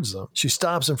walking towards them. She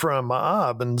stops in front of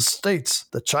Moab and states,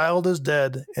 the child is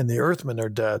dead and the Earthmen are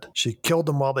dead. She killed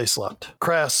them while they slept.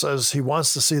 Krass says he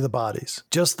wants to see the bodies.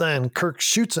 Just then, Kirk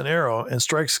shoots an arrow and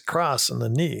strikes Krass in the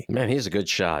knee. Man, he's a good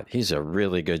shot. He's a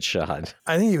really good shot.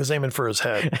 I think he was aiming for his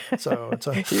head. So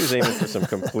he was aiming for some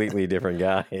completely different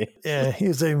guy. Yeah, he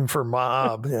was aiming for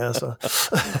Moab. Yeah, so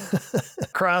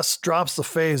Cross drops the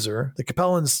phaser. The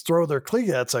Capellans throw their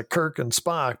Klingons at Kirk and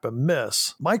Spock, but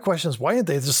miss. My question is, why didn't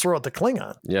they just throw at the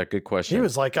Klingon? Yeah, good question. He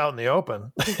was like out in the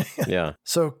open. Yeah.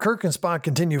 So Kirk and Spock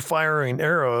continue firing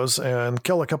arrows and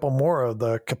kill a couple more of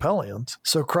the Capellians.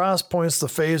 So Cross points the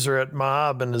phaser at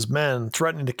Ma'ab and his men,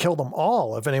 threatening to kill them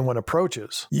all if anyone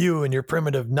approaches. You and your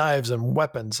primitive knives and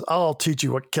weapons, I'll teach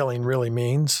you what killing really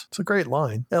means. It's a great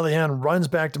line. Elian runs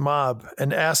back to Ma'ab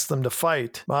and asks them to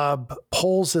fight. Ma'ab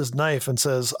pulls his knife and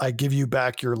says, I give you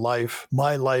back your life.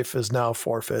 My life is now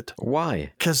forfeit.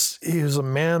 Why? Because he was a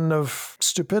man of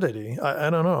stupidity. I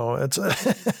don't know. It's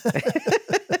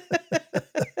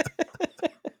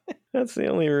That's the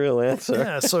only real answer.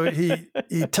 Yeah, so he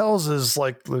tells his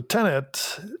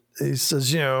lieutenant, he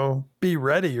says, be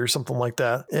ready or something like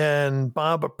that. And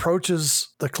Bob approaches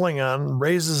the Klingon,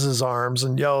 raises his arms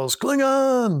and yells,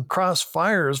 Klingon! Cross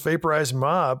fires, vaporizing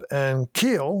Bob, and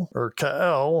Keel, or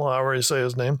Kael, however you say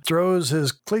his name, throws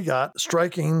his Kligot,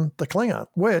 striking the Klingon,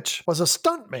 which was a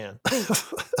stuntman.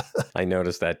 I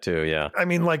noticed that too, yeah. I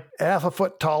mean, like half a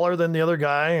foot taller than the other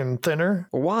guy and thinner.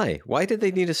 Why? Why did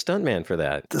they need a stuntman for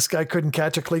that? This guy couldn't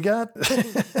catch a Kligot?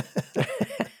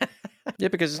 Yeah,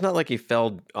 because it's not like he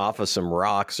fell off of some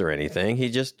rocks or anything.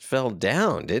 He just fell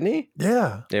down, didn't he?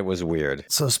 Yeah. It was weird.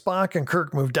 So Spock and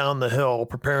Kirk move down the hill,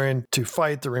 preparing to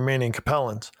fight the remaining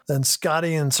Capellans. Then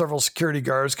Scotty and several security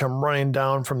guards come running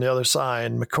down from the other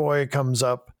side. McCoy comes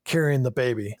up carrying the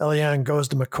baby. Elian goes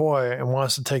to McCoy and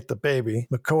wants to take the baby.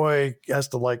 McCoy has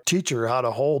to teach her how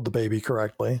to hold the baby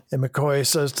correctly. And McCoy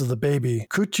says to the baby,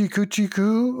 Coochie coochie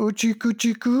coo, oochie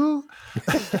coochie coo.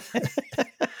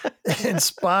 And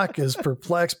Spock is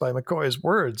perplexed by McCoy's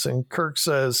words, and Kirk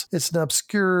says it's an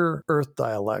obscure Earth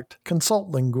dialect. Consult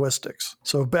linguistics.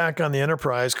 So back on the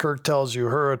Enterprise, Kirk tells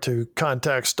Uhura to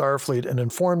contact Starfleet and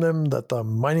inform them that the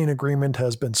mining agreement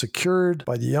has been secured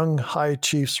by the young High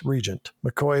Chief's regent.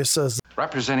 McCoy says,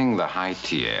 Representing the High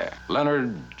Tier,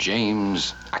 Leonard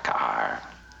James Akar.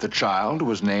 The child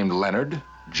was named Leonard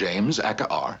James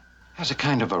Akar. Has a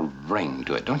kind of a ring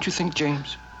to it, don't you think,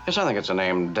 James? Yes, I think it's a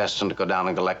name destined to go down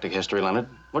in galactic history, Leonard.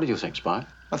 What do you think, Spock?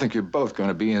 I think you're both going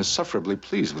to be insufferably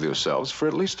pleased with yourselves for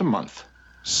at least a month,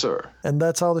 sir. And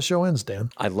that's how the show ends, Dan.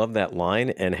 I love that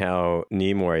line and how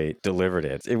Nimoy delivered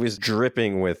it. It was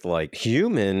dripping with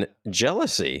human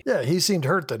jealousy. Yeah, he seemed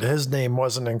hurt that his name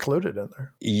wasn't included in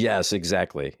there. Yes,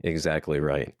 exactly. Exactly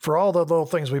right. For all the little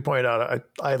things we point out,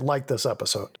 I like this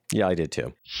episode. Yeah, I did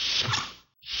too.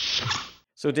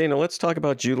 So, Dana, let's talk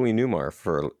about Julie Newmar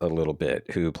for a little bit,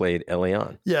 who played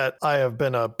Elian. Yeah, I have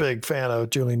been a big fan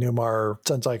of Julie Newmar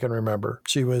since I can remember.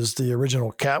 She was the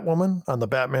original Catwoman on the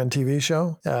Batman TV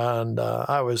show. And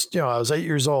I was 8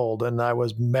 years old and I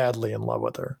was madly in love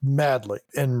with her. Madly.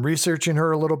 In researching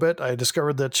her a little bit, I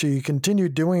discovered that she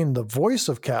continued doing the voice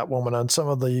of Catwoman on some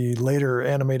of the later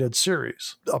animated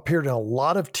series. Appeared in a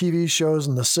lot of TV shows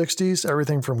in the 60s,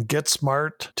 everything from Get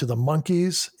Smart to The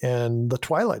Monkees and The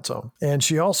Twilight Zone. And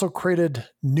she also created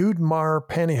nude Mar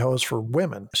pantyhose for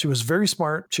women. She was very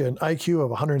smart. She had an IQ of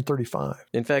 135.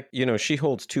 In fact, she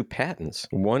holds 2 patents.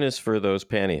 One is for those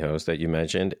pantyhose that you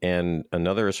mentioned, and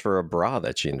another is for a bra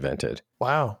that she invented.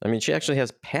 Wow. I mean, she actually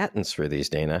has patents for these,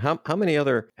 Dana. How many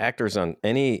other actors on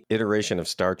any iteration of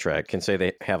Star Trek can say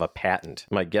they have a patent?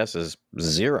 My guess is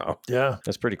 0. Yeah.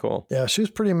 That's pretty cool. Yeah, she was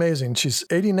pretty amazing. She's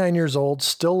 89 years old,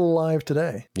 still alive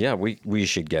today. Yeah, we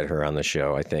should get her on the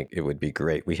show. I think it would be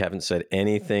great. We haven't said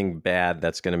anything bad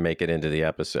that's going to make it into the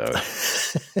episode.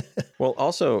 Well,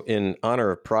 also in honor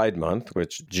of Pride Month,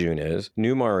 which June is,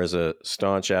 Newmar is a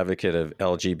staunch advocate of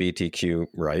LGBTQ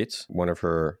rights. One of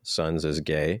her sons is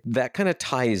gay. That kind of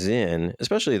ties in,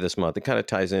 especially this month, it kind of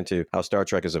ties into how Star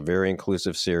Trek is a very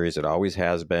inclusive series. It always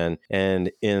has been.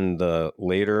 And in the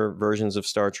later versions of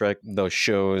Star Trek, those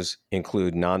shows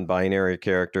include non-binary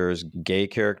characters, gay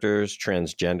characters,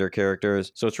 transgender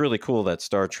characters. So it's really cool that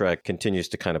Star Trek continues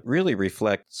to kind of really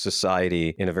reflect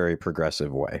society in a very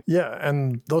progressive way. Yeah,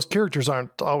 and those characters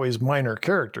aren't always minor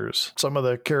characters. Some of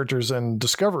the characters in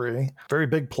Discovery, very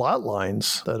big plot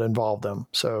lines that involve them.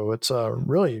 So it's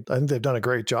really, I think they've done a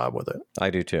great job with it.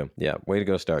 I do too. Yeah, way to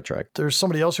go, Star Trek. There's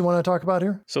somebody else you want to talk about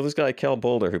here? So this guy, Kel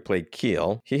Boulder, who played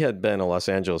Keel, he had been a Los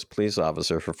Angeles police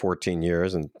officer for 14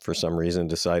 years and for some reason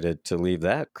decided to leave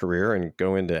that career and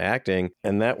go into acting.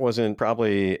 And that wasn't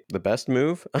probably the best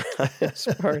move on his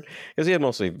part, because he had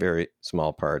mostly very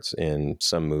small parts in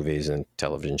some movies and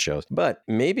television shows. But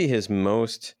maybe his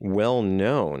most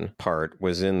well-known part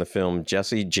was in the film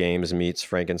Jesse James Meets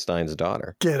Frankenstein's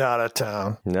Daughter. Get out of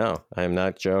town. No, I'm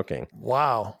not joking.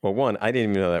 Wow. Well, one, one, I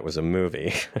didn't even know that was a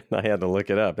movie. I had to look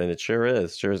it up, and it sure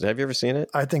is. Sure is. Have you ever seen it?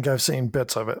 I think I've seen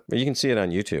bits of it. Well, you can see it on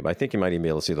YouTube. I think you might even be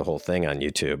able to see the whole thing on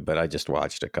YouTube, but I just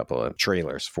watched a couple of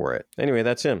trailers for it. Anyway,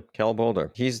 that's him, Cal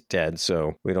Boulder. He's dead,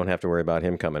 so we don't have to worry about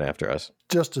him coming after us.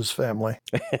 Just his family.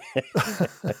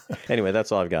 Anyway,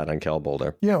 that's all I've got on Cal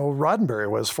Boulder. You know, Roddenberry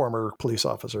was former police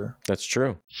officer. That's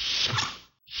true.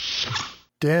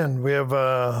 Dan, we have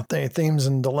any themes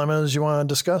and dilemmas you want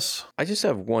to discuss? I just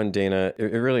have one, Dana.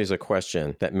 It really is a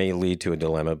question that may lead to a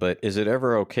dilemma, but is it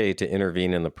ever okay to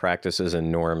intervene in the practices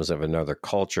and norms of another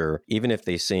culture, even if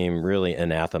they seem really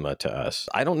anathema to us?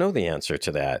 I don't know the answer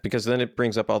to that, because then it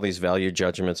brings up all these value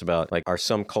judgments about, like, are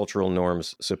some cultural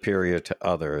norms superior to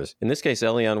others? In this case,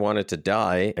 Elion wanted to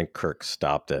die, and Kirk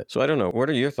stopped it. So I don't know. What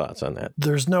are your thoughts on that?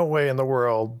 There's no way in the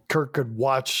world Kirk could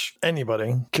watch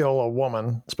anybody kill a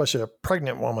woman, especially a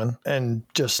pregnant woman, and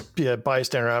just be a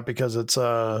bystander out because it's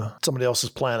somebody else's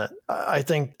planet. I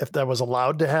think if that was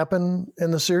allowed to happen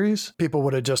in the series, people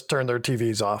would have just turned their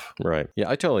TVs off. Right. Yeah,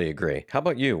 I totally agree. How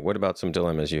about you? What about some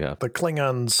dilemmas you have? The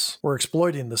Klingons were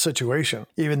exploiting the situation,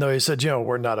 even though he said,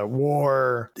 we're not at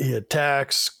war. He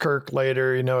attacks Kirk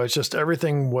later. It's just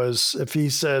everything was, if he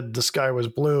said the sky was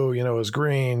blue, it was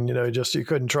green, you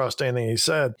couldn't trust anything he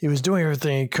said. He was doing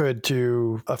everything he could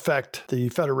to affect the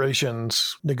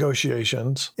Federation's negotiations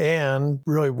and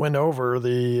really win over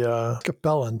the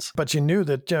Capellans. But you knew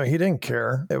that, he didn't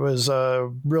care. It was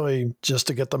really just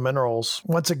to get the minerals.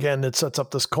 Once again, it sets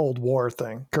up this Cold War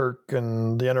thing. Kirk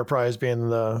and the Enterprise being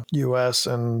the U.S.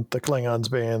 and the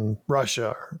Klingons being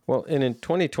Russia. Well, and in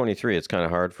 2023, it's kind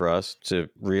of hard for us to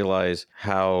realize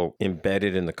how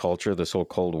embedded in the culture this whole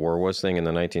Cold War was thing in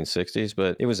the 1960s,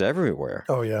 but it was everywhere.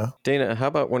 Oh, yeah. Dana, how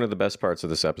about one of the best parts of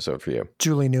this episode for you?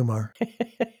 Julie Newmar.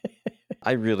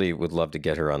 I really would love to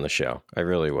get her on the show. I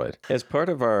really would. As part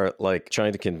of our,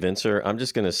 trying to convince her, I'm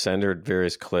just going to send her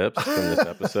various clips from this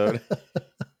episode.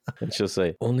 And she'll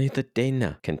say, only the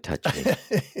Dana can touch me.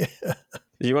 Yeah.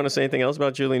 Do you want to say anything else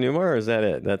about Julie Newmar, or is that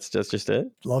it? That's just it?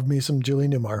 Love me some Julie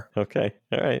Newmar. Okay.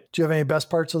 All right. Do you have any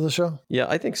best parts of the show? Yeah,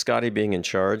 I think Scotty being in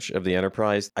charge of the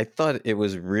Enterprise, I thought it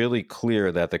was really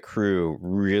clear that the crew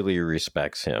really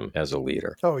respects him as a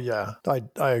leader. Oh, yeah.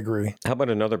 I agree. How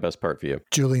about another best part for you?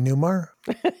 Julie Newmar?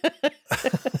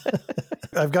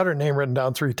 I've got her name written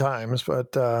down 3 times,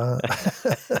 but...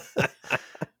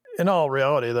 In all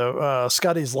reality, though,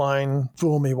 Scotty's line,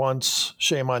 fool me once,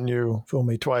 shame on you, fool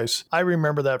me twice. I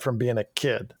remember that from being a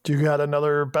kid. Do you got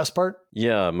another best part?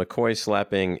 Yeah, McCoy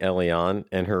slapping Elion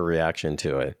and her reaction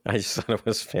to it. I just thought it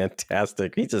was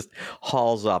fantastic. He just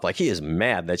hauls off. He is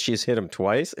mad that she's hit him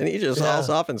twice, and he just hauls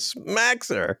off and smacks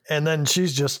her. And then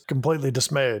she's just completely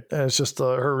dismayed. And it's just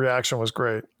her reaction was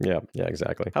great. Yeah,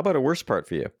 exactly. How about a worst part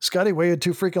for you? Scotty waited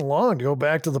too freaking long to go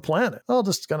back to the planet. I'll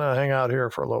just gonna hang out here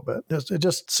for a little bit. It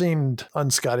just seemed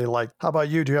un-Scotty-like. How about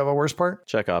you? Do you have a worst part?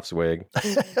 Chekhov's wig.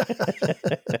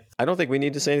 I don't think we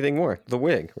need to say anything more. The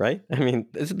wig, right? I mean,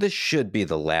 this should be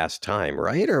the last time,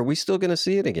 right? Or are we still going to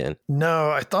see it again? No,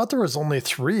 I thought there was only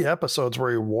 3 episodes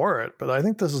where he wore it, but I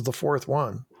think this is the 4th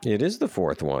one. It is the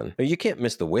 4th one. You can't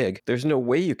miss the wig. There's no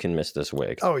way you can miss this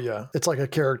wig. Oh, yeah. It's like a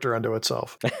character unto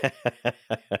itself.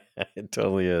 It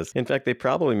totally is. In fact, they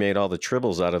probably made all the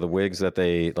tribbles out of the wigs that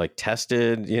they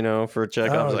tested, for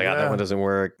Chekhov. That one doesn't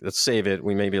work. Let's save it.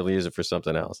 We may be able to use it for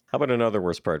something else. How about another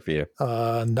worst part for you?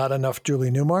 Not enough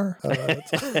Julie Newmar.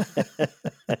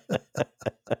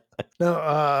 No,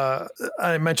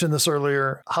 I mentioned this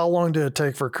earlier. How long did it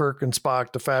take for Kirk and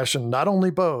Spock to fashion not only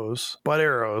bows, but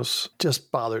arrows?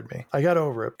 Just bothered me. I got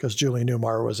over it because Julie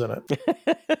Newmar was in it.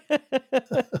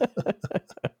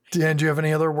 Dan, do you have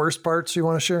any other worst parts you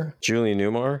want to share? Julie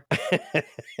Newmar?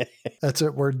 That's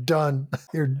it. We're done.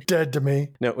 You're dead to me.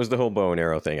 No, it was the whole bow and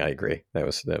arrow thing. I agree. That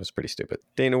was pretty stupid.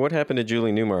 Dana, what happened to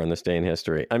Julie Newmar on this day in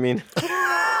history? I mean...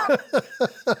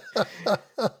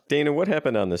 Dana, what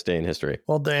happened on this day in history?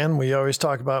 Well, Dan, we always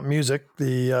talk about music.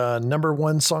 The number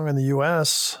 1 song in the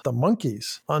U.S., The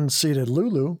Monkees, unseated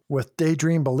Lulu with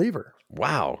Daydream Believer.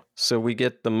 Wow. So we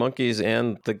get the Monkees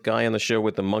and the guy on the show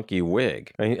with the monkey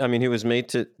wig. I mean, he was made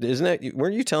to,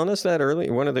 weren't you telling us that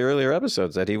one of the earlier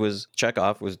episodes, that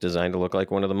Chekhov was designed to look like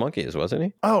one of the monkeys, wasn't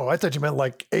he? Oh, I thought you meant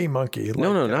like a monkey.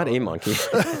 No, not a monkey.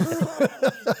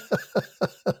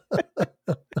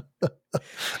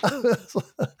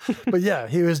 But yeah,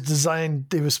 he was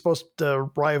supposed to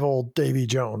rival Davy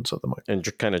Jones at the moment.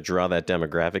 And kind of draw that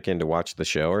demographic in to watch the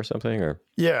show or something? Or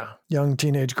Yeah, young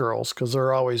teenage girls, because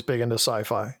they're always big into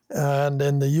sci-fi. And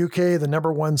in the UK, the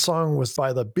number one song was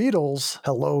by the Beatles,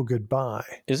 Hello, Goodbye.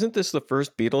 Isn't this the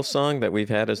first Beatles song that we've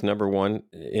had as number one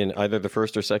in either the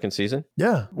first or second season?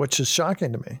 Yeah, which is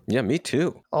shocking to me. Yeah, me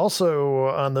too. Also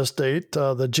on this date,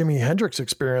 the Jimi Hendrix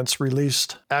Experience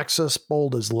released Axis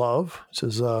Bold as Love, which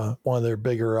is one of their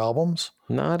bigger albums.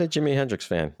 Not a Jimi Hendrix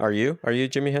fan. Are you? Are you a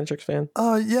Jimi Hendrix fan?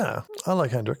 Yeah, I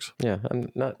like Hendrix. Yeah, I'm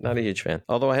not a huge fan.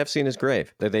 Although I have seen his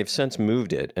grave. They've since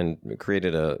moved it and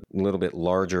created a little bit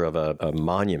larger of a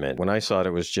monument. When I saw it,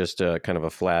 it was just kind of a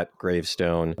flat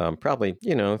gravestone, probably,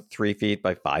 3 feet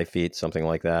by 5 feet, something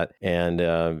like that. And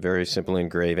very simple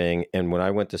engraving. And when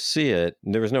I went to see it,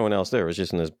 there was no one else there. It was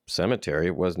just in this cemetery.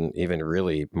 It wasn't even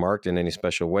really marked in any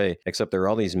special way, except there were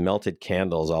all these melted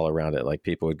candles all around it. Like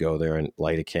people would go there and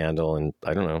light a candle and,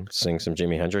 I don't know, sing some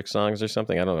Jimi Hendrix songs or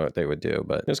something. I don't know what they would do,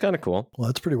 but it was kind of cool. Well,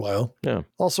 that's pretty wild. Yeah.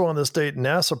 Also on this date,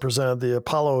 NASA presented the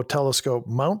Apollo Telescope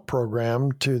Mount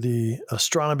program to the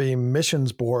Astronomy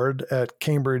Missions Board at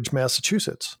Cambridge,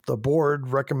 Massachusetts. The board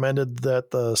recommended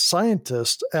that the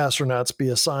scientist astronauts be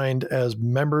assigned as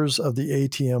members of the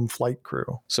ATM flight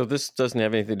crew. So this doesn't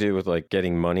have anything to do with like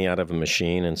getting money out of a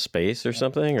machine in space or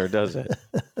something, or does it?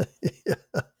 Yeah.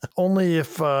 Only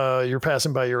if you're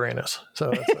passing by Uranus.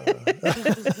 So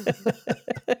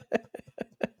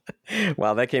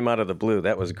Wow, that came out of the blue.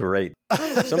 That was great.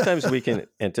 Sometimes we can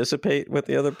anticipate what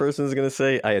the other person is going to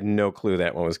say. I had no clue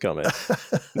that one was coming.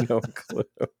 No clue.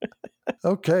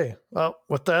 Okay. Well,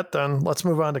 with that done, let's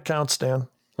move on to counts, Dan.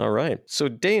 All right. So,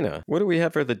 Dana, what do we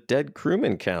have for the dead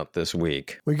crewman count this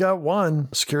week? We got one,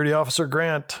 Security Officer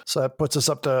Grant. So that puts us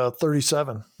up to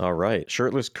 37. All right.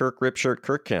 Shirtless Kirk, rip shirt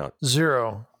Kirk count.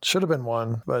 0. Should have been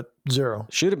 1, but 0.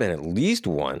 Should have been at least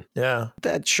 1. Yeah.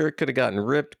 That shirt could have gotten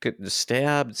ripped,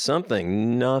 stabbed,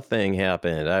 something. Nothing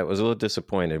happened. I was a little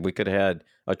disappointed. We could have had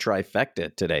a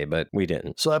trifecta today, but we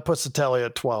didn't. So that puts the tally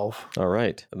at 12. All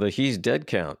right. The he's dead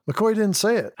count. McCoy didn't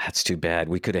say it. That's too bad.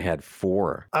 We could have had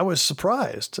 4. I was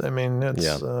surprised. I mean, it's,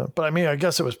 Yeah. But I mean, I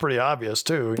guess it was pretty obvious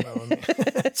too. You know?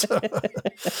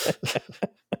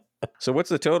 So what's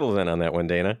the total then on that one,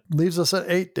 Dana? Leaves us at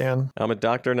 8, Dan. I'm a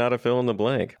doctor, not a fill in the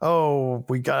blank. Oh,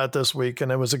 we got it this week,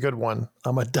 and it was a good one.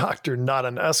 I'm a doctor, not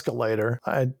an escalator.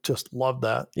 I just love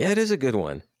that. Yeah, it is a good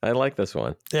one. I like this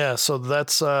one. Yeah, so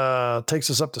that's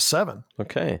takes us up to 7.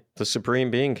 Okay. The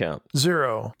supreme being count.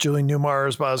 0. Julie Newmar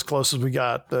is about as close as we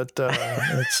got. But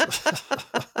it's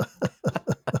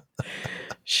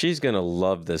She's going to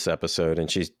love this episode, and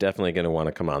she's definitely going to want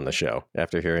to come on the show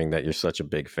after hearing that you're such a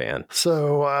big fan.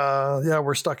 So, yeah,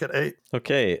 we're stuck at 8.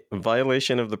 Okay,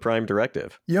 violation of the Prime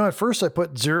Directive. You know, at first I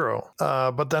put 0,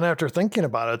 but then after thinking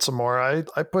about it some more, I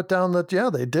put down that, yeah,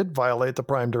 they did violate the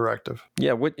Prime Directive.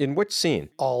 Yeah, in which scene?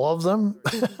 All of them.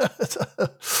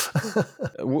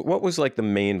 What was like the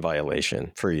main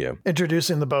violation for you?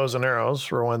 Introducing the bows and arrows,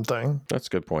 for one thing. That's a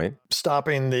good point.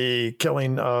 Stopping the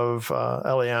killing of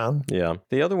Elian. Yeah.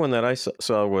 The other one that I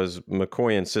saw was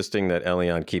McCoy insisting that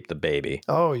Elian keep the baby.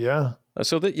 Oh, yeah.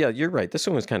 So, yeah, you're right. This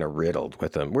one was kind of riddled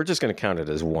with them. We're just going to count it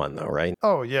as 1, though, right?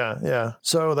 Oh, yeah, yeah.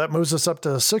 So that moves us up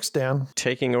to 6, Dan.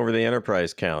 Taking over the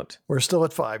Enterprise count. We're still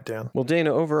at 5, Dan. Well,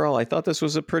 Dana, overall, I thought this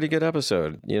was a pretty good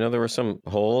episode. You know, there were some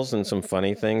holes and some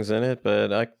funny things in it,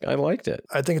 but I liked it.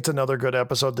 I think it's another good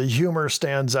episode. The humor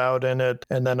stands out in it.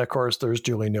 And then, of course, there's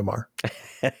Julie Newmar.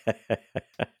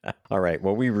 All right.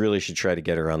 Well, we really should try to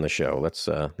get her on the show. Let's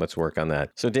work on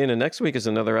that. So, Dana, next week is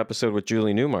another episode with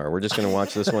Julie Newmar. We're just going to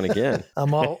watch this one again.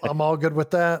 I'm all good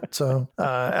with that. So,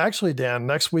 actually, Dan,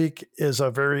 next week is a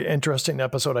very interesting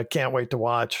episode. I can't wait to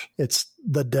watch. It's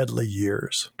The Deadly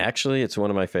Years. Actually, it's one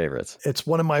of my favorites. It's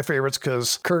one of my favorites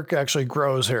because Kirk actually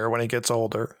grows hair when he gets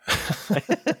older.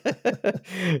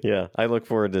 Yeah, I look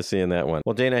forward to seeing that one.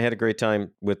 Well, Dana, I had a great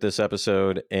time with this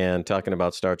episode and talking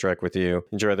about Star Trek with you.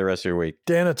 Enjoy the rest of your week.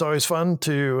 Dan, it's always fun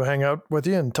to hang out with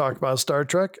you and talk about Star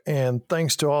Trek. And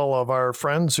thanks to all of our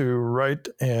friends who write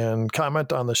and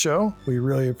comment on the show. We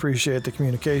really appreciate the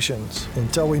communications.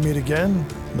 Until we meet again,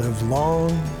 live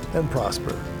long and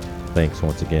prosper. Thanks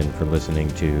once again for listening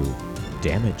to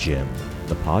Damn It, Jim,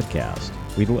 the podcast.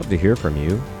 We'd love to hear from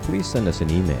you. Please send us an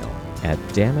email at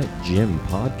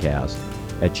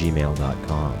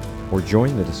dammitjimpodcast@gmail.com or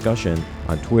join the discussion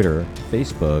on Twitter,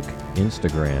 Facebook,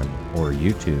 Instagram, or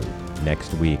YouTube.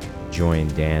 Next week, join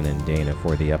Dan and Dana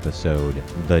for the episode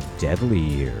The Deadly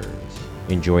Years.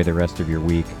 Enjoy the rest of your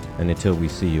week, and until we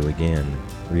see you again,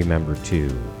 remember to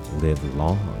live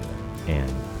long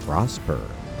and prosper.